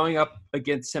was going up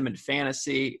against him in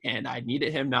fantasy, and I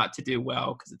needed him not to do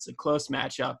well because it's a close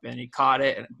matchup, and he caught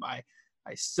it. And I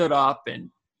stood up and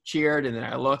cheered, and then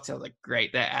I looked. I was like,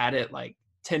 great. That added like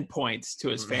 10 points to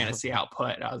his fantasy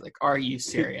output. And I was like, are you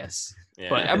serious? Yeah.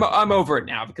 But I'm over it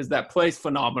now because that play's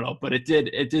phenomenal. But it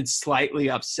did slightly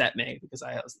upset me because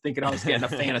I was thinking I was getting a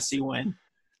fantasy win.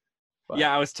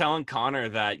 Yeah, I was telling Connor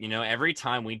that, every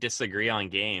time we disagree on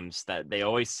games, that they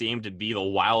always seem to be the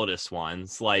wildest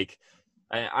ones. Like,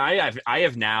 I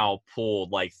have now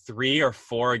pulled like 3 or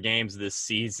 4 games this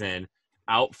season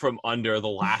out from under the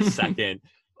last second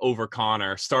over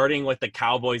Connor, starting with the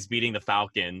Cowboys beating the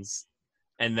Falcons.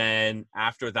 And then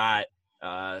after that,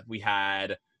 I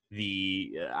had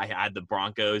the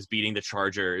Broncos beating the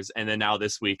Chargers. And then now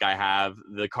this week I have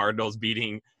the Cardinals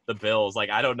beating the Bills.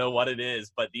 Like, I don't know what it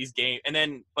is, but these games,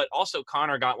 but also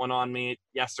Connor got one on me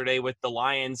yesterday with the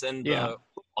Lions and the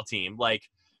football team. Like,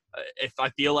 if I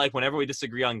feel like whenever we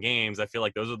disagree on games, I feel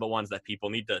like those are the ones that people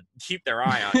need to keep their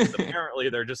eye on. Because apparently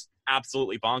they're just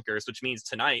absolutely bonkers, which means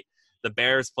tonight the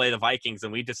Bears play the Vikings,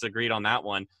 and we disagreed on that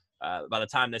one. By the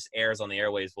time this airs on the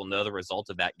airwaves, we'll know the result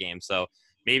of that game. So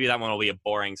maybe that one will be a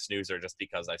boring snoozer just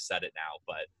because I've said it now.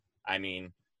 But, I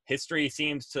mean, history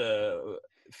seems to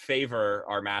favor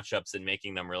our matchups and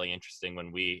making them really interesting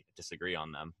when we disagree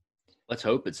on them. Let's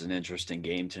hope it's an interesting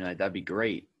game tonight. That'd be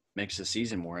great. Makes the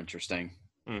season more interesting.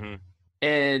 Mm-hmm.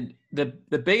 And the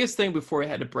biggest thing before we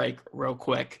had to break real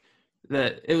quick,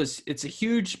 it's a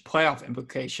huge playoff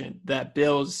implication that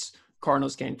Bills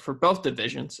Cardinals game for both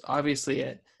divisions.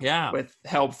 Obviously, with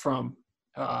help from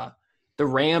the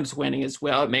Rams winning as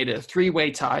well, it made it a 3-way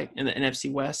tie in the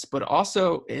NFC West. But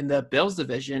also in the Bills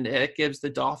division, it gives the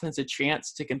Dolphins a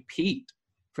chance to compete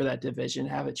for that division,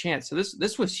 have a chance. So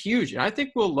this was huge, and I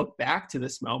think we'll look back to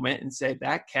this moment and say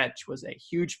that catch was a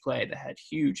huge play that had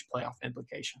huge playoff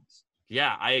implications.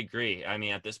 Yeah, I agree. I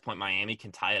mean, at this point, Miami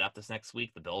can tie it up this next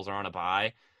week. The Bills are on a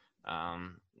bye.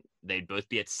 They'd both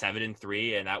be at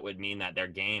 7-3, and that would mean that their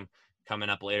game coming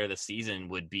up later this season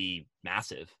would be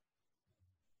massive.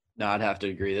 No, I'd have to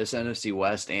agree. This NFC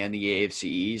West and the AFC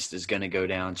East is going to go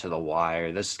down to the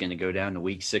wire. This is going to go down to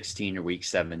week 16 or week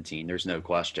 17. There's no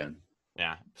question.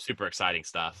 Yeah, super exciting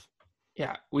stuff.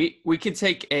 Yeah, we can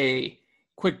take a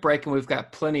quick break, and we've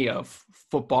got plenty of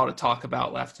football to talk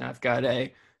about left. And I've got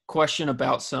a question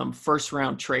about some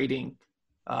first-round trading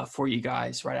for you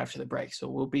guys right after the break. So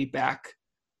we'll be back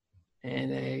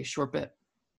in a short bit.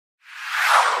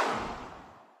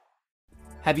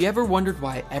 Have you ever wondered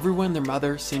why everyone and their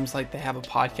mother seems like they have a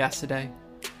podcast today?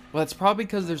 Well, it's probably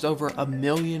because there's over 1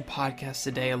 million podcasts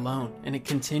a day alone, and it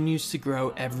continues to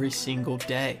grow every single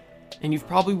day. And you've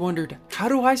probably wondered, how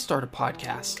do I start a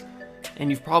podcast?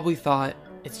 And you've probably thought,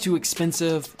 it's too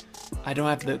expensive, I don't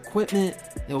have the equipment,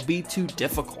 it'll be too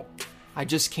difficult, I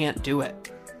just can't do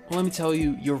it. Well, let me tell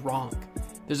you, you're wrong.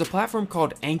 There's a platform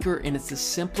called Anchor, and it's the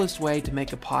simplest way to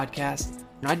make a podcast.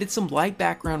 And I did some light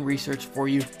background research for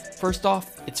you. First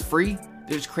off, it's free.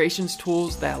 There's creations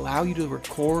tools that allow you to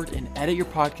record and edit your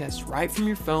podcast right from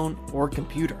your phone or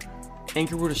computer.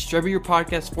 Anchor will distribute your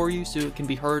podcast for you so it can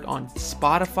be heard on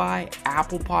Spotify,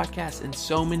 Apple Podcasts, and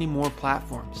so many more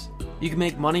platforms. You can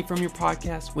make money from your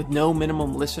podcast with no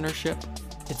minimum listenership.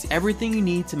 It's everything you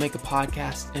need to make a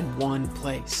podcast in one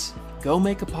place. Go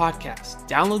make a podcast.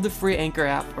 Download the free Anchor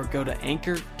app or go to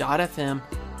anchor.fm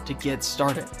to get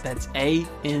started. That's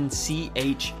ANCHOR.FM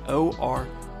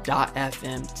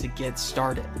to get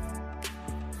started.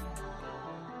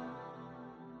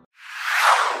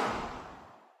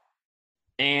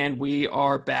 And we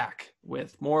are back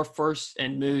with more First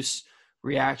and Moose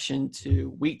reaction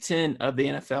to Week 10 of the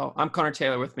NFL. I'm Connor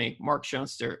Taylor, with me, Mark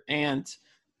Schoenster and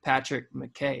Patrick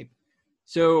McCabe.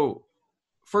 So,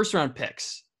 first round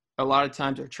picks, a lot of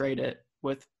times are traded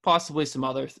with possibly some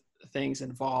other things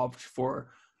involved for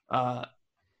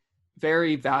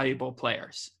very valuable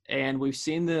players. And we've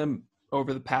seen them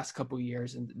over the past couple of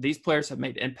years, and these players have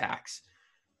made impacts.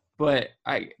 But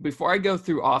before I go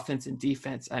through offense and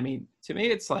defense, I mean, to me,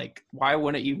 it's like, why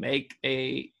wouldn't you make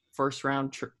a first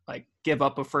round, give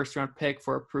up a first round pick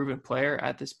for a proven player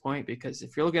at this point? Because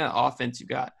if you're looking at offense, you've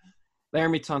got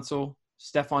Laramie Tunsil,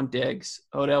 Stephon Diggs,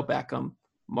 Odell Beckham,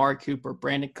 Amari Cooper,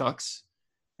 Brandon Cooks.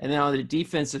 And then on the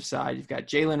defensive side, you've got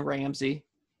Jalen Ramsey,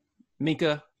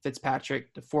 Minkah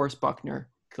Fitzpatrick, DeForest Buckner,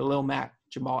 Khalil Mack,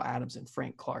 Jamal Adams, and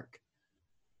Frank Clark.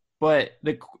 But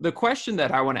the question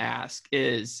that I want to ask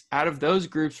is, out of those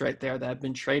groups right there that have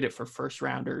been traded for first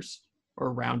rounders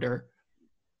or rounder,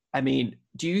 I mean,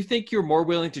 do you think you're more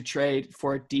willing to trade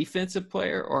for a defensive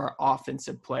player or an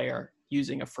offensive player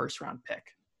using a first round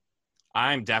pick?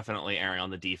 I'm definitely erring on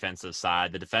the defensive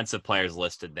side. The defensive players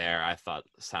listed there, I thought,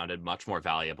 sounded much more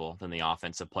valuable than the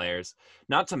offensive players.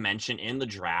 Not to mention, in the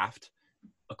draft,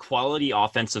 a quality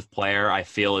offensive player, I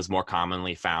feel, is more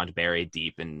commonly found buried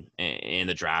deep in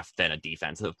the draft than a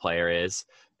defensive player is.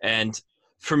 And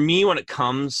for me, when it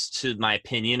comes to my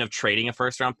opinion of trading a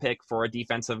first-round pick for a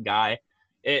defensive guy,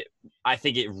 I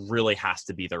think it really has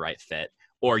to be the right fit,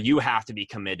 or you have to be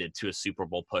committed to a Super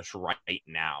Bowl push right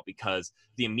now, because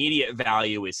the immediate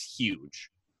value is huge.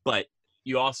 But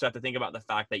you also have to think about the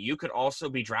fact that you could also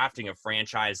be drafting a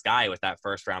franchise guy with that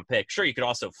first round pick. Sure, you could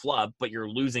also flub, but you're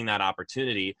losing that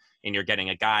opportunity, and you're getting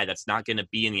a guy that's not going to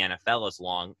be in the NFL as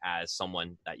long as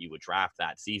someone that you would draft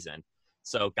that season.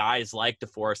 So guys like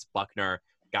DeForest Buckner,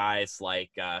 guys like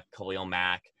Khalil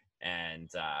Mack, and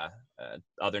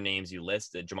other names you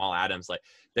listed, Jamal Adams, like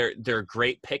they're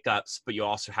great pickups, but you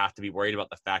also have to be worried about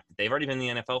the fact that they've already been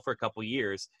in the NFL for a couple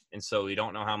years, and so you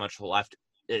don't know how much left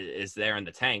is there in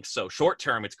the tank. So short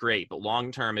term, it's great, but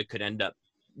long term, it could end up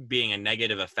being a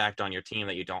negative effect on your team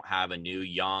that you don't have a new,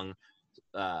 young,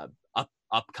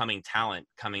 upcoming talent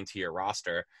coming to your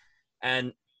roster.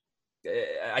 And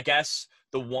I guess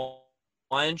the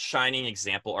one shining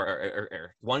example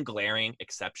or one glaring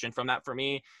exception from that for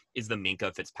me is the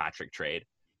Minkah Fitzpatrick trade.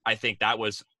 I think that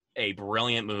was a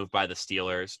brilliant move by the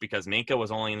Steelers, because Minkah was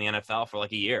only in the NFL for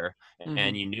like a year,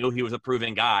 and you knew he was a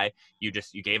proven guy. You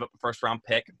gave up a first round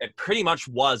pick. It pretty much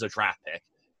was a draft pick.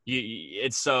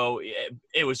 It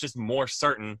was just more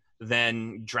certain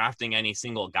than drafting any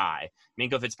single guy.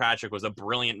 Minkah Fitzpatrick was a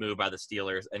brilliant move by the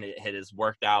Steelers, and it has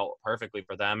worked out perfectly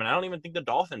for them. And I don't even think the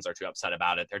Dolphins are too upset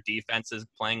about it. Their defense is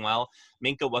playing well.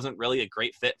 Minkah wasn't really a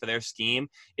great fit for their scheme.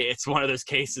 It's one of those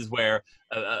cases where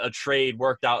a trade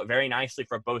worked out very nicely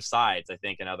for both sides. I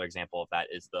think another example of that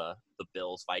is the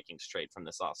Bills-Vikings trade from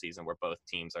this offseason, where both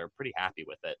teams are pretty happy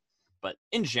with it. But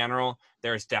in general,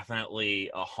 there's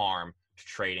definitely a harm to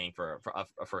trading for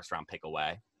a first-round pick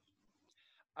away.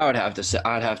 I'd have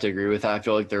to agree with that. I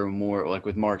feel like they're more, like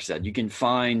what Mark said, you can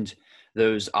find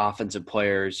those offensive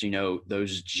players,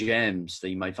 those gems that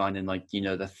you might find in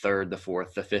the third, the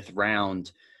fourth, the fifth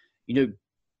round.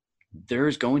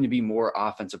 There's going to be more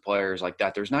offensive players like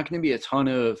that. There's not going to be a ton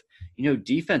of,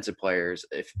 defensive players.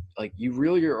 If you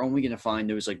really are only going to find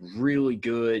those really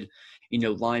good,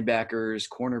 linebackers,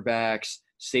 cornerbacks,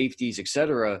 safeties,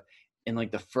 etc., in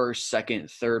the first, second,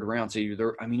 third round. So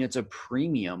it's a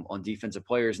premium on defensive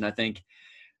players. And I think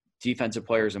defensive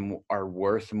players are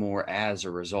worth more as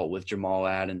a result, with Jamal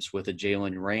Adams, with a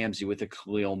Jalen Ramsey, with a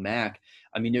Khalil Mack.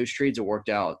 I mean, those trades have worked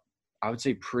out, I would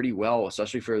say, pretty well,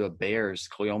 especially for the Bears.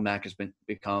 Khalil Mack has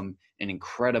become an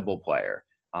incredible player.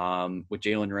 With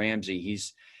Jalen Ramsey,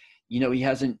 he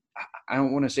hasn't – I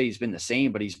don't want to say he's been the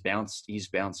same, but he's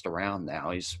bounced around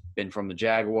now. He's been from the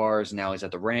Jaguars, now he's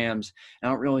at the Rams. I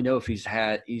don't really know if he's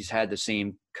had the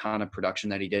same kind of production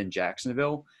that he did in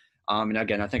Jacksonville. And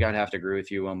again, I think I'd have to agree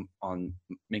with you on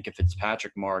Minkah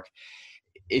Fitzpatrick, Mark.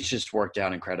 It's just worked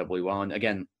out incredibly well. And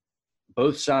again,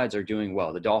 both sides are doing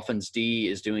well. The Dolphins D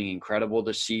is doing incredible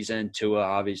this season. Tua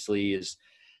obviously is,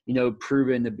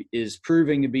 proving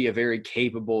to be a very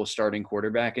capable starting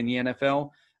quarterback in the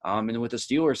NFL. And with the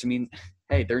Steelers, I mean,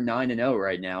 hey, they're 9-0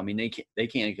 right now. I mean, they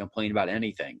can't complain about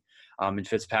anything. And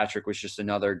Fitzpatrick was just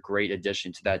another great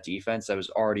addition to that defense that was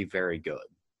already very good.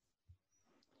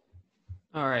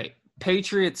 All right.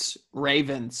 Patriots,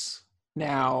 Ravens.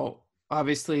 Now,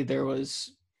 obviously, there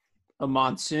was a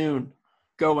monsoon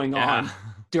going on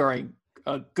during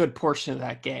a good portion of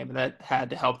that game. That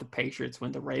had to help the Patriots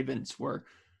when the Ravens were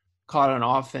caught on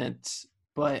offense.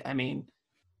 But, I mean,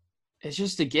 it's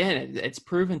just, again, it's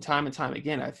proven time and time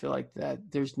again. I feel like that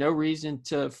there's no reason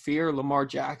to fear Lamar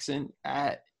Jackson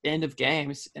at end of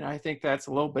games, and I think that's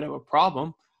a little bit of a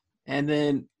problem. And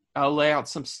then I'll lay out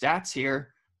some stats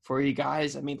here for you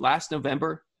guys. I mean, last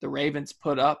November, the Ravens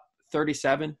put up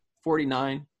 37,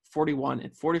 49, 41,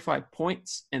 and 45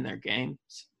 points in their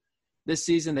games. This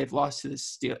season, they've lost to the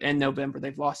Steelers. In November,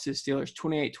 they've lost to the Steelers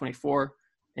 28-24,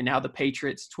 and now the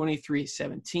Patriots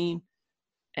 23-17.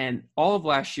 And all of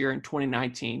last year in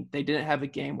 2019, they didn't have a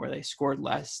game where they scored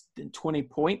less than 20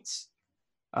 points.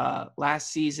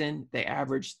 Last season, they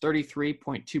averaged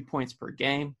 33.2 points per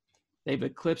game. They've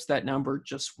eclipsed that number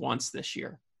just once this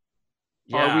year.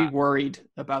 Yeah. Are we worried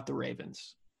about the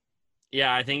Ravens?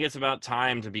 Yeah, I think it's about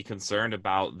time to be concerned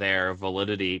about their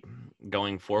validity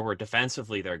going forward.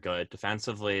 Defensively, they're good.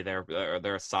 Defensively, they're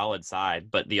a solid side,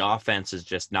 but the offense is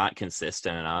just not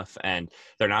consistent enough, and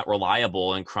they're not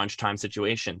reliable in crunch time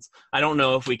situations. I don't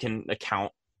know if we can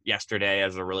account yesterday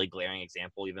as a really glaring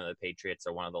example, even though the Patriots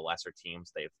are one of the lesser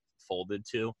teams they've folded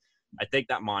to. I think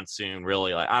that monsoon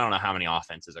really, I don't know how many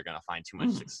offenses are going to find too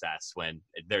much success when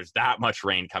there's that much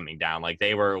rain coming down. Like,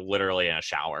 they were literally in a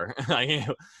shower.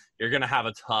 You're going to have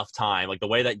a tough time. Like, the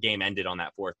way that game ended on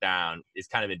that fourth down is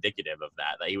kind of indicative of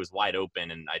that he was wide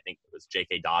open, and I think it was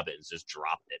J.K. Dobbins just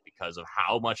dropped it because of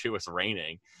how much it was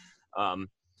raining.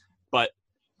 But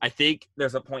I think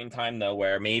there's a point in time, though,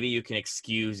 where maybe you can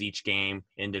excuse each game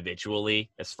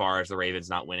individually as far as the Ravens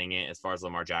not winning it, as far as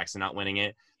Lamar Jackson not winning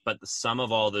it. But the sum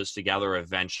of all those together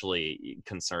eventually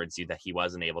concerns you that he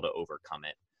wasn't able to overcome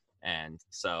it. And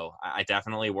so I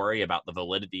definitely worry about the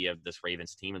validity of this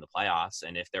Ravens team in the playoffs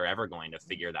and if they're ever going to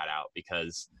figure that out,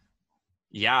 because,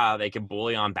 yeah, they can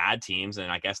bully on bad teams,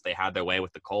 and I guess they had their way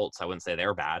with the Colts. I wouldn't say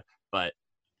they're bad, but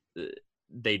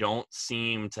they don't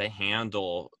seem to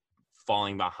handle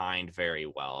falling behind very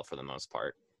well for the most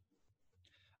part.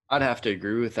 I'd have to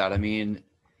agree with that. I mean,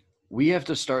 we have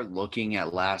to start looking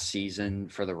at last season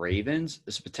for the Ravens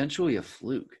as potentially a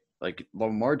fluke. Like,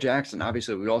 Lamar Jackson,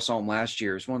 obviously, we all saw him last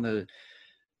year. It's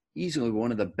easily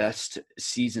one of the best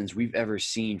seasons we've ever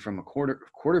seen from a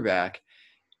quarterback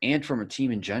and from a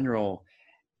team in general.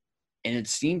 And it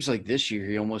seems like this year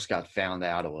he almost got found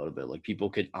out a little bit. Like, people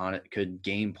could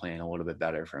game plan a little bit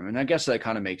better for him. And I guess that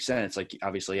kind of makes sense. Like,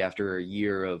 obviously, after a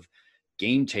year of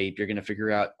game tape, you're going to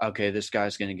figure out, okay, this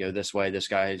guy's going to go this way. This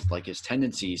guy's like his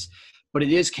tendencies. But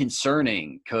it is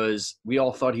concerning because we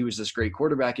all thought he was this great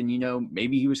quarterback, and,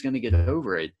 maybe he was going to get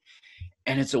over it.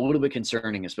 And it's a little bit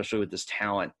concerning, especially with this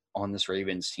talent on this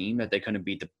Ravens team, that they couldn't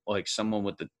beat someone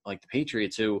with the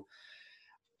Patriots, who,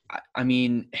 I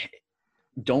mean,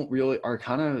 don't really are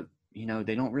kind of,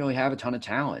 they don't really have a ton of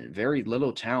talent, very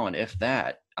little talent, if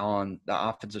that, on the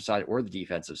offensive side or the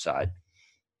defensive side.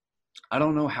 I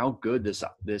don't know how good this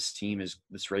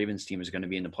Ravens team is going to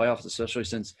be in the playoffs, especially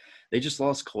since they just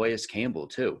lost Calais Campbell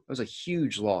too. It was a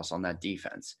huge loss on that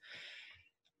defense.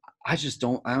 I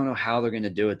don't know how they're going to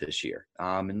do it this year.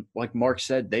 And like Mark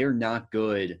said, they are not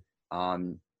good.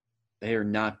 They are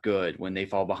not good when they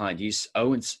fall behind.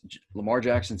 Lamar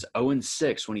Jackson's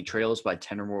 0-6 when he trails by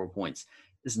 10 or more points.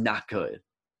 It's not good.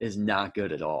 It's not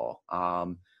good at all.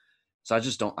 So I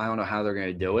don't know how they're going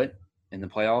to do it in the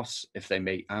playoffs. I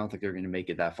don't think they're going to make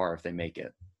it that far if they make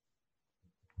it.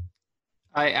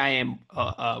 I am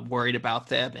worried about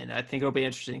them, and I think it'll be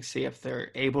interesting to see if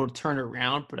they're able to turn it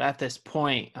around. But at this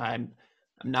point, I'm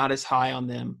not as high on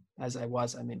them as I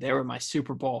was. I mean, they were my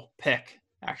Super Bowl pick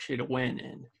actually to win,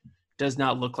 and it does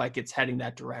not look like it's heading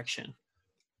that direction.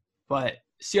 But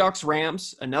Seahawks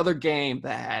Rams, another game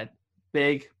that had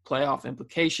big playoff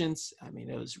implications. I mean,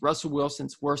 it was Russell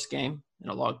Wilson's worst game in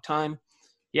a long time.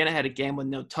 He hadn't had a game with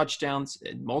no touchdowns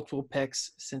and multiple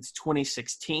picks since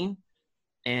 2016.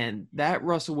 And that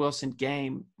Russell Wilson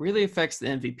game really affects the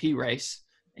MVP race.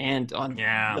 And on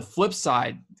the flip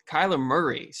side, Kyler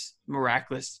Murray's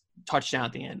miraculous touchdown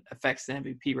at the end affects the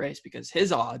MVP race because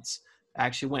his odds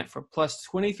actually went from plus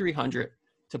 2,300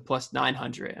 to plus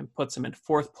 900 and puts him in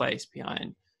fourth place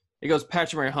behind. It goes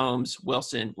Patrick Mahomes,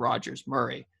 Wilson, Rodgers,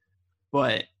 Murray.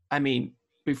 But, I mean,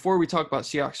 before we talk about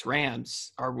Seahawks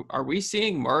Rams, are we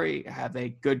seeing Murray have a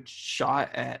good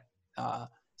shot at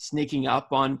sneaking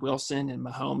up on Wilson and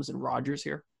Mahomes and Rodgers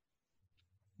here?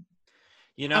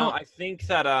 You know, I think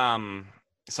that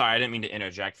sorry, I didn't mean to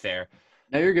interject there.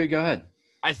 No, you're good. Go ahead.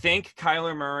 I think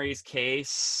Kyler Murray's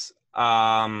case,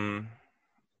 I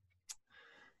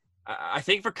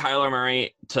think for Kyler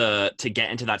Murray to get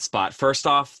into that spot, first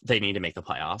off, they need to make the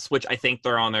playoffs, which I think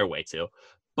they're on their way to.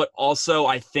 But also,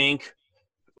 I think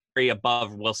Murray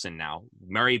above Wilson now.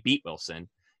 Murray beat Wilson,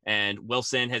 and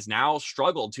Wilson has now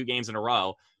struggled 2 games in a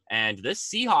row. And this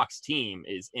Seahawks team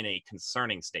is in a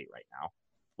concerning state right now.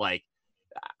 Like,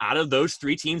 out of those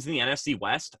 3 teams in the NFC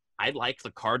West, I like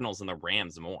the Cardinals and the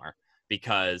Rams more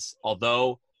because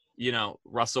although, you know,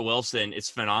 Russell Wilson is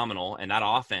phenomenal and that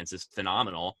offense is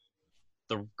phenomenal,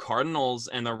 the Cardinals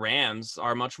and the Rams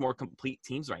are much more complete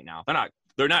teams right now.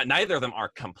 Neither of them are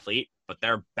complete, but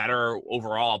they're better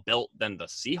overall built than the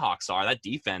Seahawks are. That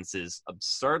defense is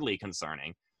absurdly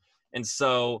concerning. And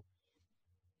so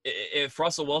if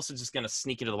Russell Wilson's just going to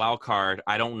sneak into the wild card,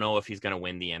 I don't know if he's going to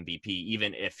win the MVP,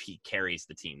 even if he carries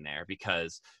the team there,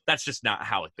 because that's just not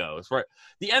how it goes.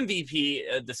 The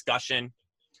MVP discussion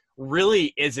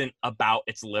really isn't about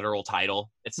its literal title.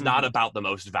 It's not about the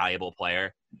most valuable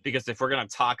player, because if we're going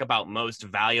to talk about most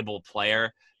valuable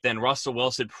player, then Russell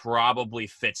Wilson probably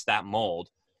fits that mold.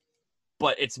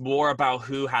 But it's more about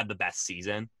who had the best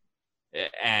season.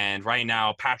 And right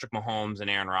now, Patrick Mahomes and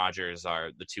Aaron Rodgers are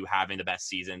the 2 having the best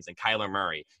seasons, and Kyler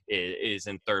Murray is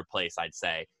in third place, I'd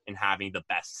say, in having the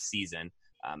best season.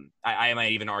 I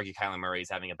might even argue Kyler Murray is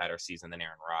having a better season than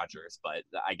Aaron Rodgers, but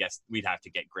I guess we'd have to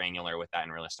get granular with that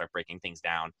and really start breaking things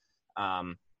down.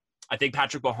 I think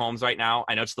Patrick Mahomes right now,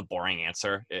 I know it's the boring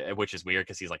answer, which is weird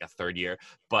because he's like a third year,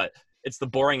 but it's the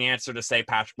boring answer to say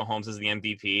Patrick Mahomes is the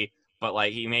MVP. But,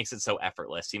 like, he makes it so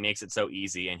effortless. He makes it so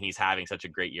easy, and he's having such a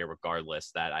great year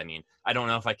regardless that, I mean, I don't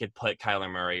know if I could put Kyler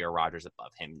Murray or Rodgers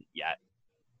above him yet.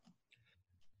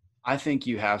 I think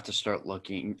you have to start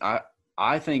looking.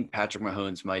 I think Patrick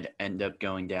Mahomes might end up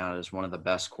going down as one of the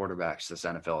best quarterbacks this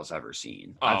NFL has ever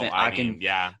seen. I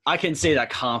can say that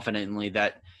confidently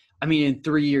that, I mean, in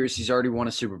 3 years, he's already won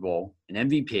a Super Bowl, an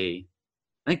MVP.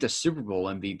 I think the Super Bowl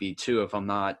MVP, too, if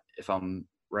I'm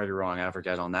right or wrong, I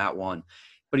forget on that one.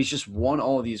 But he's just won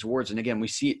all of these awards. And again, we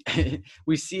see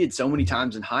it so many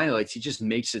times in highlights. He just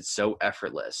makes it so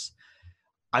effortless.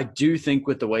 I do think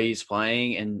with the way he's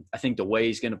playing, and I think the way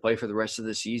he's going to play for the rest of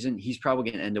the season, he's probably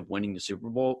going to end up winning the Super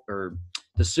Bowl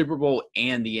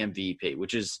and the MVP,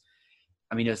 which is,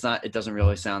 I mean, it doesn't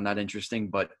really sound that interesting,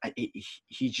 but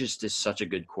he just is such a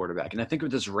good quarterback. And I think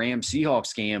with this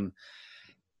Rams-Seahawks game,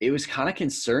 it was kind of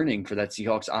concerning for that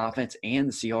Seahawks offense and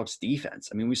the Seahawks defense.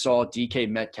 I mean, we saw DK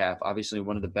Metcalf, obviously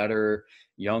one of the better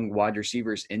young wide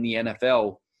receivers in the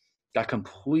NFL, got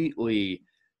completely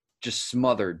just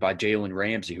smothered by Jalen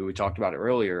Ramsey, who we talked about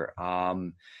earlier. I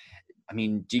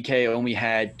mean, DK only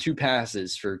had 2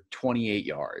 passes for 28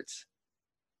 yards.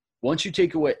 Once you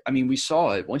take away – I mean, we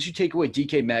saw it. Once you take away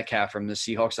DK Metcalf from the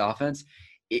Seahawks offense –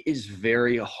 it is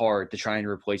very hard to try and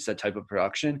replace that type of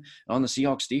production. And on the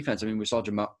Seahawks defense, I mean, we saw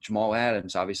Jamal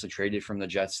Adams obviously traded from the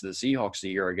Jets to the Seahawks a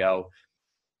year ago.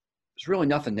 There's really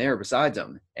nothing there besides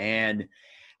him. And,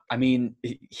 I mean,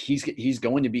 he's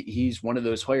one of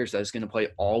those players that's going to play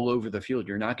all over the field.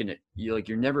 You're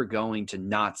never going to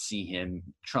not see him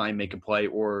try and make a play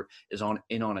or is on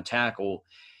a tackle.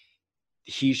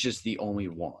 He's just the only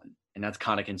one. And that's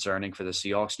kind of concerning for the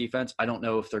Seahawks defense. I don't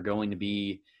know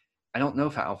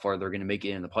how far they're going to make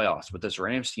it in the playoffs. With this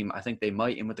Rams team, I think they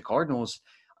might. And with the Cardinals,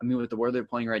 I mean, with the way they're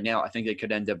playing right now, I think they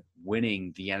could end up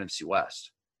winning the NFC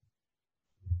West.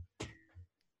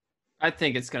 I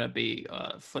think it's going to be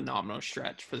a phenomenal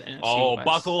stretch for the NFC West.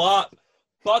 Buckle up.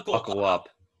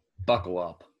 Buckle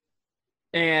up.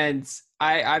 And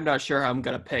I'm not sure how I'm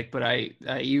going to pick,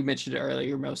 but you mentioned earlier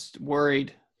you're most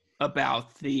worried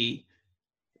about the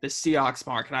Seahawks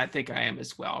mark, and I think I am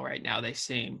as well right now. They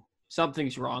seem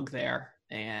something's wrong there,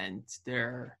 and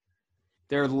their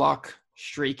luck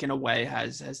streak in a way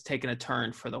has taken a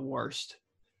turn for the worst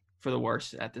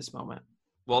at this moment.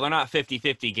 Well, they're not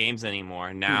 50-50 games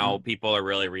anymore. Now people are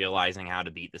really realizing how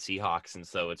to beat the Seahawks, and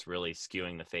so it's really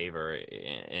skewing the favor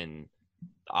in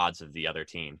the odds of the other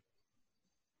team.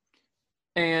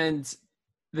 And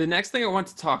the next thing I want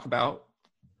to talk about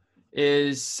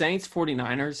is Saints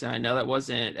 49ers. And I know that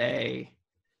wasn't a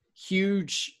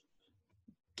huge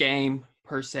game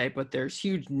per se, but there's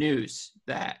huge news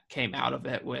that came out of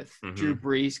it with Drew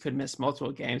Brees could miss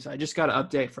multiple games. I just got an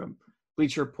update from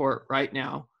Bleacher Report right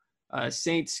now.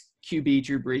 Saints QB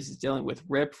Drew Brees is dealing with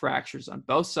rib fractures on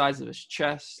both sides of his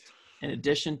chest, in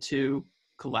addition to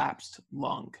collapsed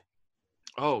lung.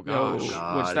 Oh gosh,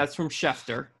 which that's from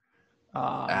Schefter.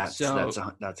 That's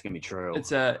gonna be true.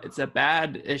 It's a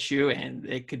bad issue, and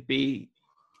it could be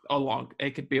a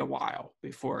while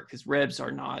before, because ribs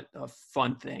are not a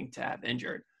fun thing to have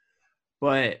injured.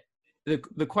 But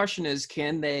the question is,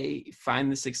 can they find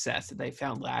the success that they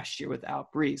found last year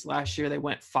without Brees? Last year they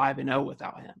went 5-0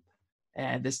 without him,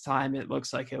 and this time it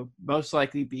looks like he'll most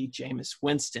likely be Jameis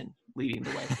Winston leading the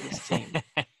way for this team.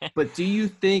 But do you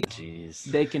think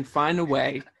they can find a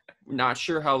way? Not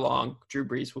sure how long Drew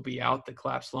Brees will be out. The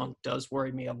collapsed lung does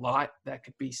worry me a lot. That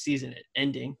could be season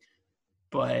ending.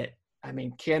 But, I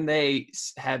mean, can they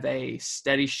have a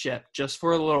steady ship just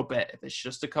for a little bit? If it's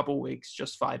just a couple weeks,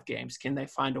 just 5 games, can they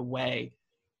find a way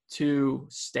to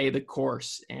stay the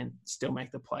course and still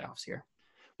make the playoffs here?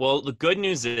 Well, the good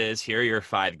news is here are your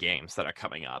 5 games that are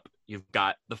coming up. You've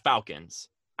got the Falcons,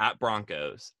 at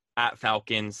Broncos, at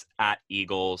Falcons, at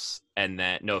Eagles, and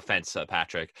then, no offense,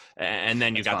 Patrick, and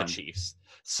then you got the Chiefs.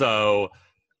 So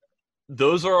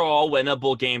those are all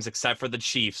winnable games except for the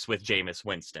Chiefs with Jameis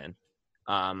Winston.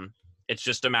 It's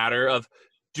just a matter of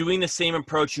doing the same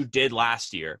approach you did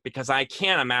last year, because I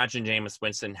can't imagine Jameis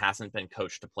Winston hasn't been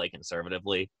coached to play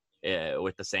conservatively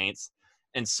with the Saints.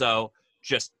 And so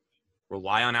just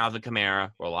rely on Alvin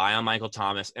Kamara, rely on Michael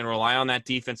Thomas, and rely on that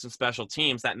defense and special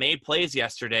teams that made plays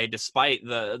yesterday, despite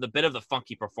the bit of the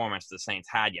funky performance the Saints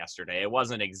had yesterday. It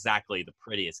wasn't exactly the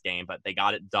prettiest game, but they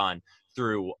got it done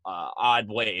through odd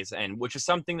ways, and which is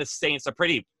something the Saints are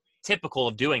pretty typical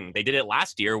of doing. They did it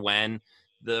last year when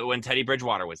Teddy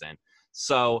Bridgewater was in.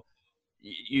 So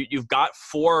you've got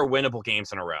 4 winnable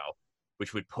games in a row,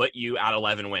 which would put you at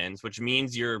 11 wins, which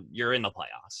means you're in the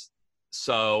playoffs.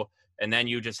 So, and then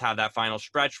you just have that final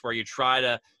stretch where you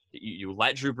you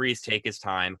let Drew Brees take his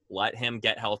time, let him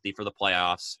get healthy for the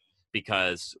playoffs,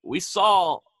 because we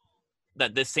saw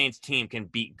that this Saints team can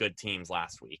beat good teams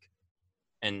last week,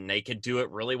 and they could do it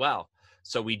really well.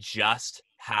 So we just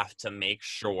have to make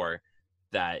sure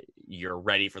that you're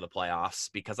ready for the playoffs,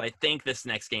 because I think this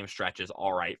next game stretch is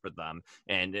all right for them,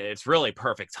 and it's really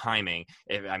perfect timing.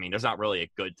 There's not really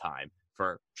a good time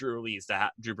for Drew Brees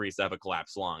to have a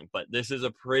collapsed lung, but this is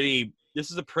a pretty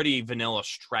vanilla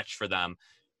stretch for them,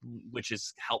 which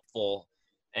is helpful,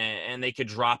 and they could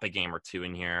drop a game or 2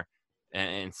 in here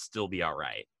and still be all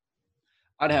right.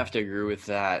 I'd have to agree with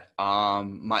that.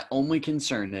 My only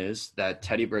concern is that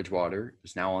Teddy Bridgewater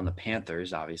is now on the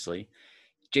Panthers, obviously.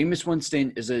 Jameis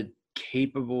Winston is a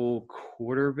capable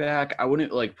quarterback. I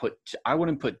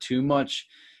wouldn't put too much,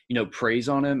 praise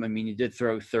on him. I mean, he did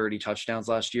throw 30 touchdowns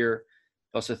last year.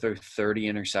 He also threw 30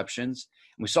 interceptions.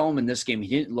 And we saw him in this game. He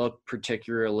didn't look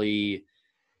particularly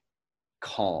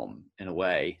calm in a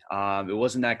way. It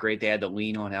wasn't that great. They had to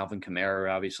lean on Alvin Kamara,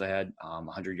 who obviously had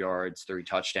 100 yards, 30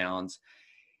 touchdowns.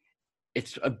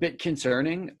 It's a bit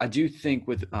concerning. I do think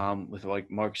with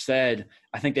like Mark said,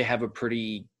 I think they have a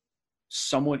pretty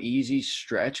somewhat easy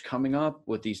stretch coming up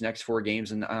with these next 4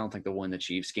 games, and I don't think they'll win the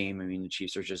Chiefs game. I mean, the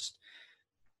Chiefs are just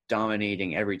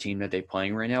dominating every team that they're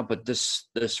playing right now. But this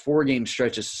 4-game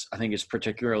stretch I think is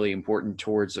particularly important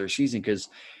towards their season, because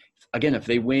again, if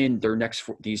they win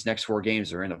these next 4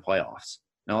 games, they're in the playoffs.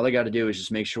 And all they got to do is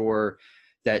just make sure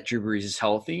that Drew Brees is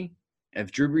healthy.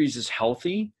 If Drew Brees is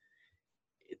healthy,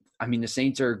 I mean, the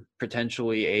Saints are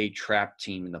potentially a trap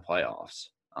team in the playoffs,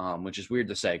 which is weird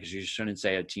to say, because you shouldn't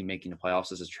say a team making the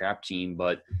playoffs is a trap team.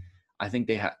 But I think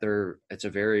it's a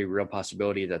very real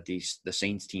possibility that the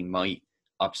Saints team might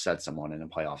upset someone in the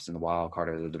playoffs in the wild card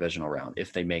or the divisional round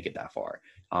if they make it that far.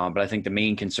 But I think the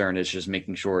main concern is just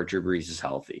making sure Drew Brees is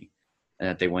healthy and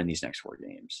that they win these next 4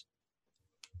 games.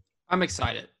 I'm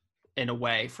excited in a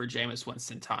way for Jameis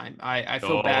Winston time. I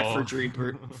feel bad for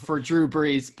Drew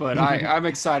Brees, but I'm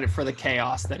excited for the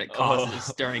chaos that it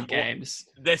causes during games.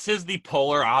 Well, this is the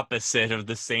polar opposite of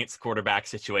the Saints quarterback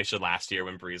situation last year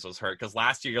when Brees was hurt, because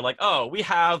last year you're like, oh, we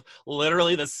have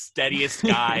literally the steadiest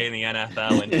guy in the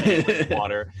NFL in Teddy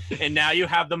Bridgewater, and now you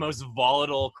have the most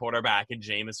volatile quarterback in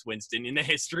Jameis Winston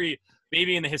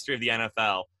maybe in the history of the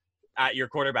NFL at your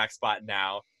quarterback spot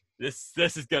now.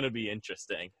 This is going to be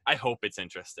interesting. I hope it's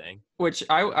interesting. Which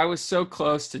I was so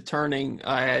close to turning.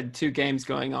 I had 2 games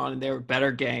going on, and they were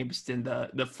better games than the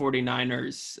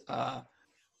 49ers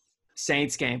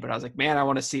Saints game. But I was like, man, I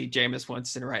want to see Jameis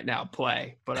Winston right now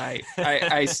play. But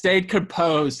I stayed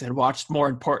composed and watched more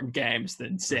important games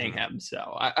than seeing him.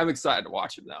 So I'm excited to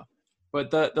watch him, though.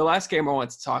 But the last game I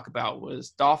wanted to talk about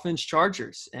was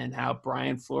Dolphins-Chargers and how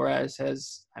Brian Flores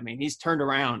he's turned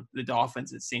around the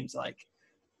Dolphins, it seems like.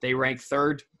 They rank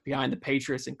 3rd behind the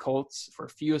Patriots and Colts for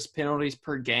fewest penalties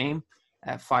per game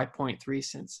at 5.3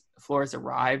 since Flores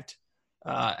arrived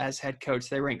as head coach.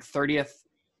 They ranked 30th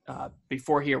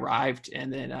before he arrived,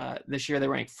 and then this year they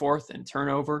ranked 4th in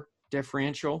turnover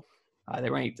differential. They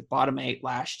ranked the bottom 8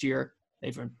 last year.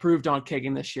 They've improved on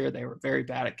kicking this year. They were very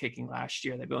bad at kicking last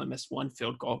year. They've only missed 1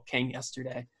 field goal, came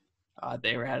yesterday.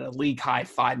 They were at a league-high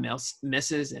 5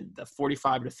 misses in the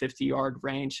 45 to 50-yard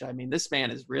range. I mean, this man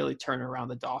is really turning around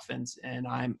the Dolphins, and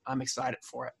I'm excited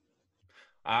for it.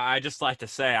 I just like to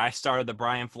say I started the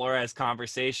Brian Flores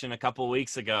conversation a couple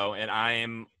weeks ago, and I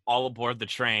am all aboard the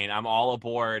train. I'm all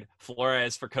aboard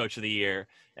Flores for Coach of the Year,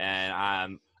 and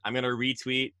I'm going to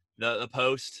retweet the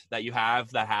post that you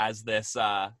have that has this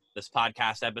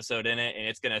podcast episode in it, and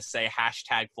it's going to say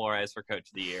 #Flores for Coach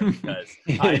of the Year because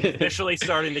I'm officially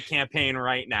starting the campaign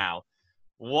right now.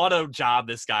 What a job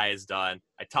this guy has done.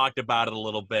 I talked about it a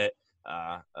little bit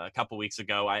a couple weeks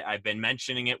ago. I've been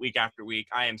mentioning it week after week.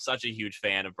 I am such a huge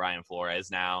fan of Brian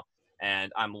Flores now,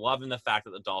 and I'm loving the fact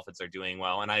that the Dolphins are doing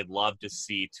well, and I'd love to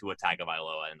see Tua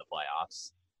Tagovailoa in the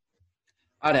playoffs.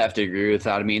 I'd have to agree with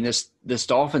that. I mean, this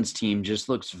Dolphins team just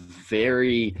looks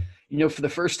very, for the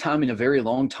first time in a very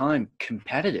long time,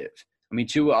 competitive. I mean,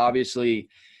 Tua, obviously,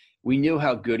 we knew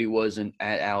how good he was at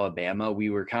Alabama. We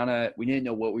didn't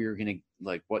know what we were going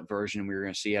to, what version we were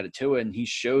going to see out of Tua, and he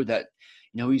showed that,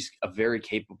 he's a very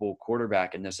capable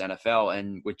quarterback in this NFL.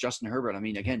 And with Justin Herbert, I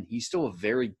mean, again, he's still a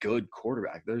very good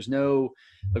quarterback. There's no,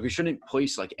 we shouldn't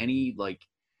place, any,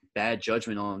 bad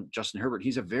judgment on Justin Herbert.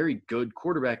 He's a very good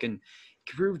quarterback and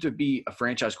proved to be a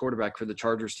franchise quarterback for the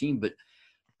Chargers team. But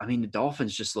I mean, the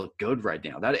Dolphins just look good right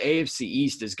now. That AFC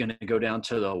East is going to go down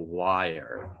to the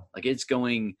wire.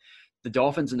 The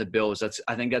Dolphins and the Bills,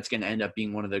 I think that's going to end up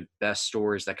being one of the best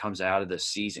stories that comes out of this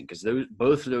season because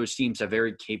both of those teams have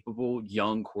very capable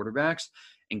young quarterbacks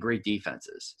and great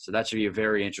defenses. So that should be a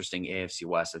very interesting AFC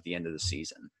West at the end of the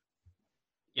season.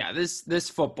 Yeah, this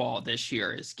football this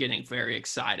year is getting very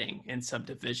exciting in some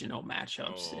divisional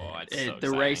matchups. The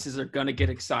races are going to get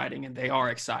exciting, and they are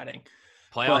exciting.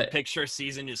 Playoff picture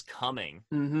season is coming.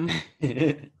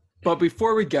 Mm-hmm. But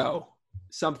before we go,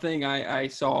 something I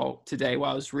saw today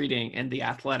while I was reading in The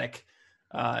Athletic,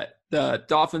 the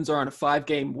Dolphins are on a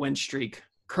 5-game win streak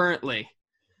currently.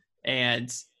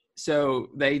 And so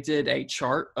they did a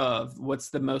chart of what's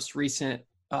the most recent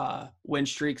win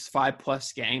streaks,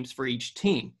 5+ games for each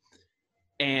team.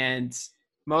 And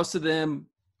most of them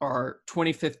are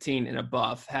 2015 and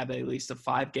above, have at least a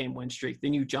 5-game win streak.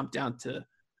 Then you jump down to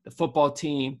the football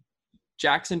team.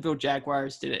 Jacksonville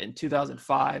Jaguars did it in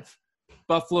 2005.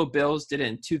 Buffalo Bills did it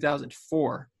in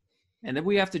 2004. And then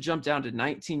we have to jump down to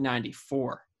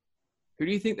 1994. Who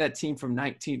do you think that team from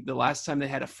the last time they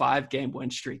had a 5-game win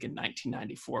streak in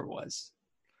 1994 was?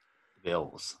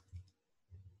 Bills.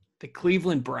 The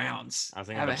Cleveland Browns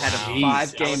haven't had a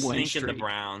 5-game win streak. The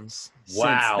Browns.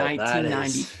 Wow, since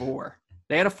 1994.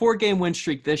 They had a 4-game win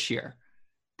streak this year,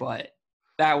 but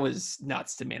that was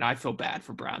nuts to me. And I feel bad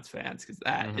for Browns fans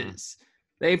because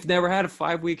they've never had a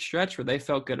 5-week stretch where they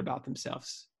felt good about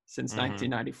themselves since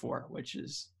 1994, which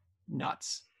is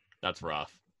nuts. That's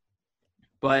rough.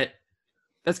 But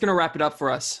that's going to wrap it up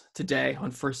for us today on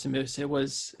First and Moose. It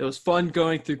was fun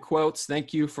going through quotes.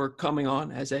 Thank you for coming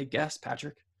on as a guest,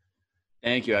 Patrick.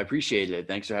 Thank you. I appreciate it.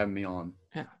 Thanks for having me on.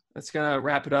 Yeah, that's going to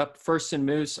wrap it up. First and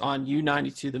Moose on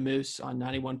U92 The Moose on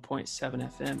 91.7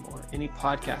 FM or any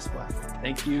podcast platform.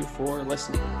 Thank you for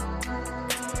listening.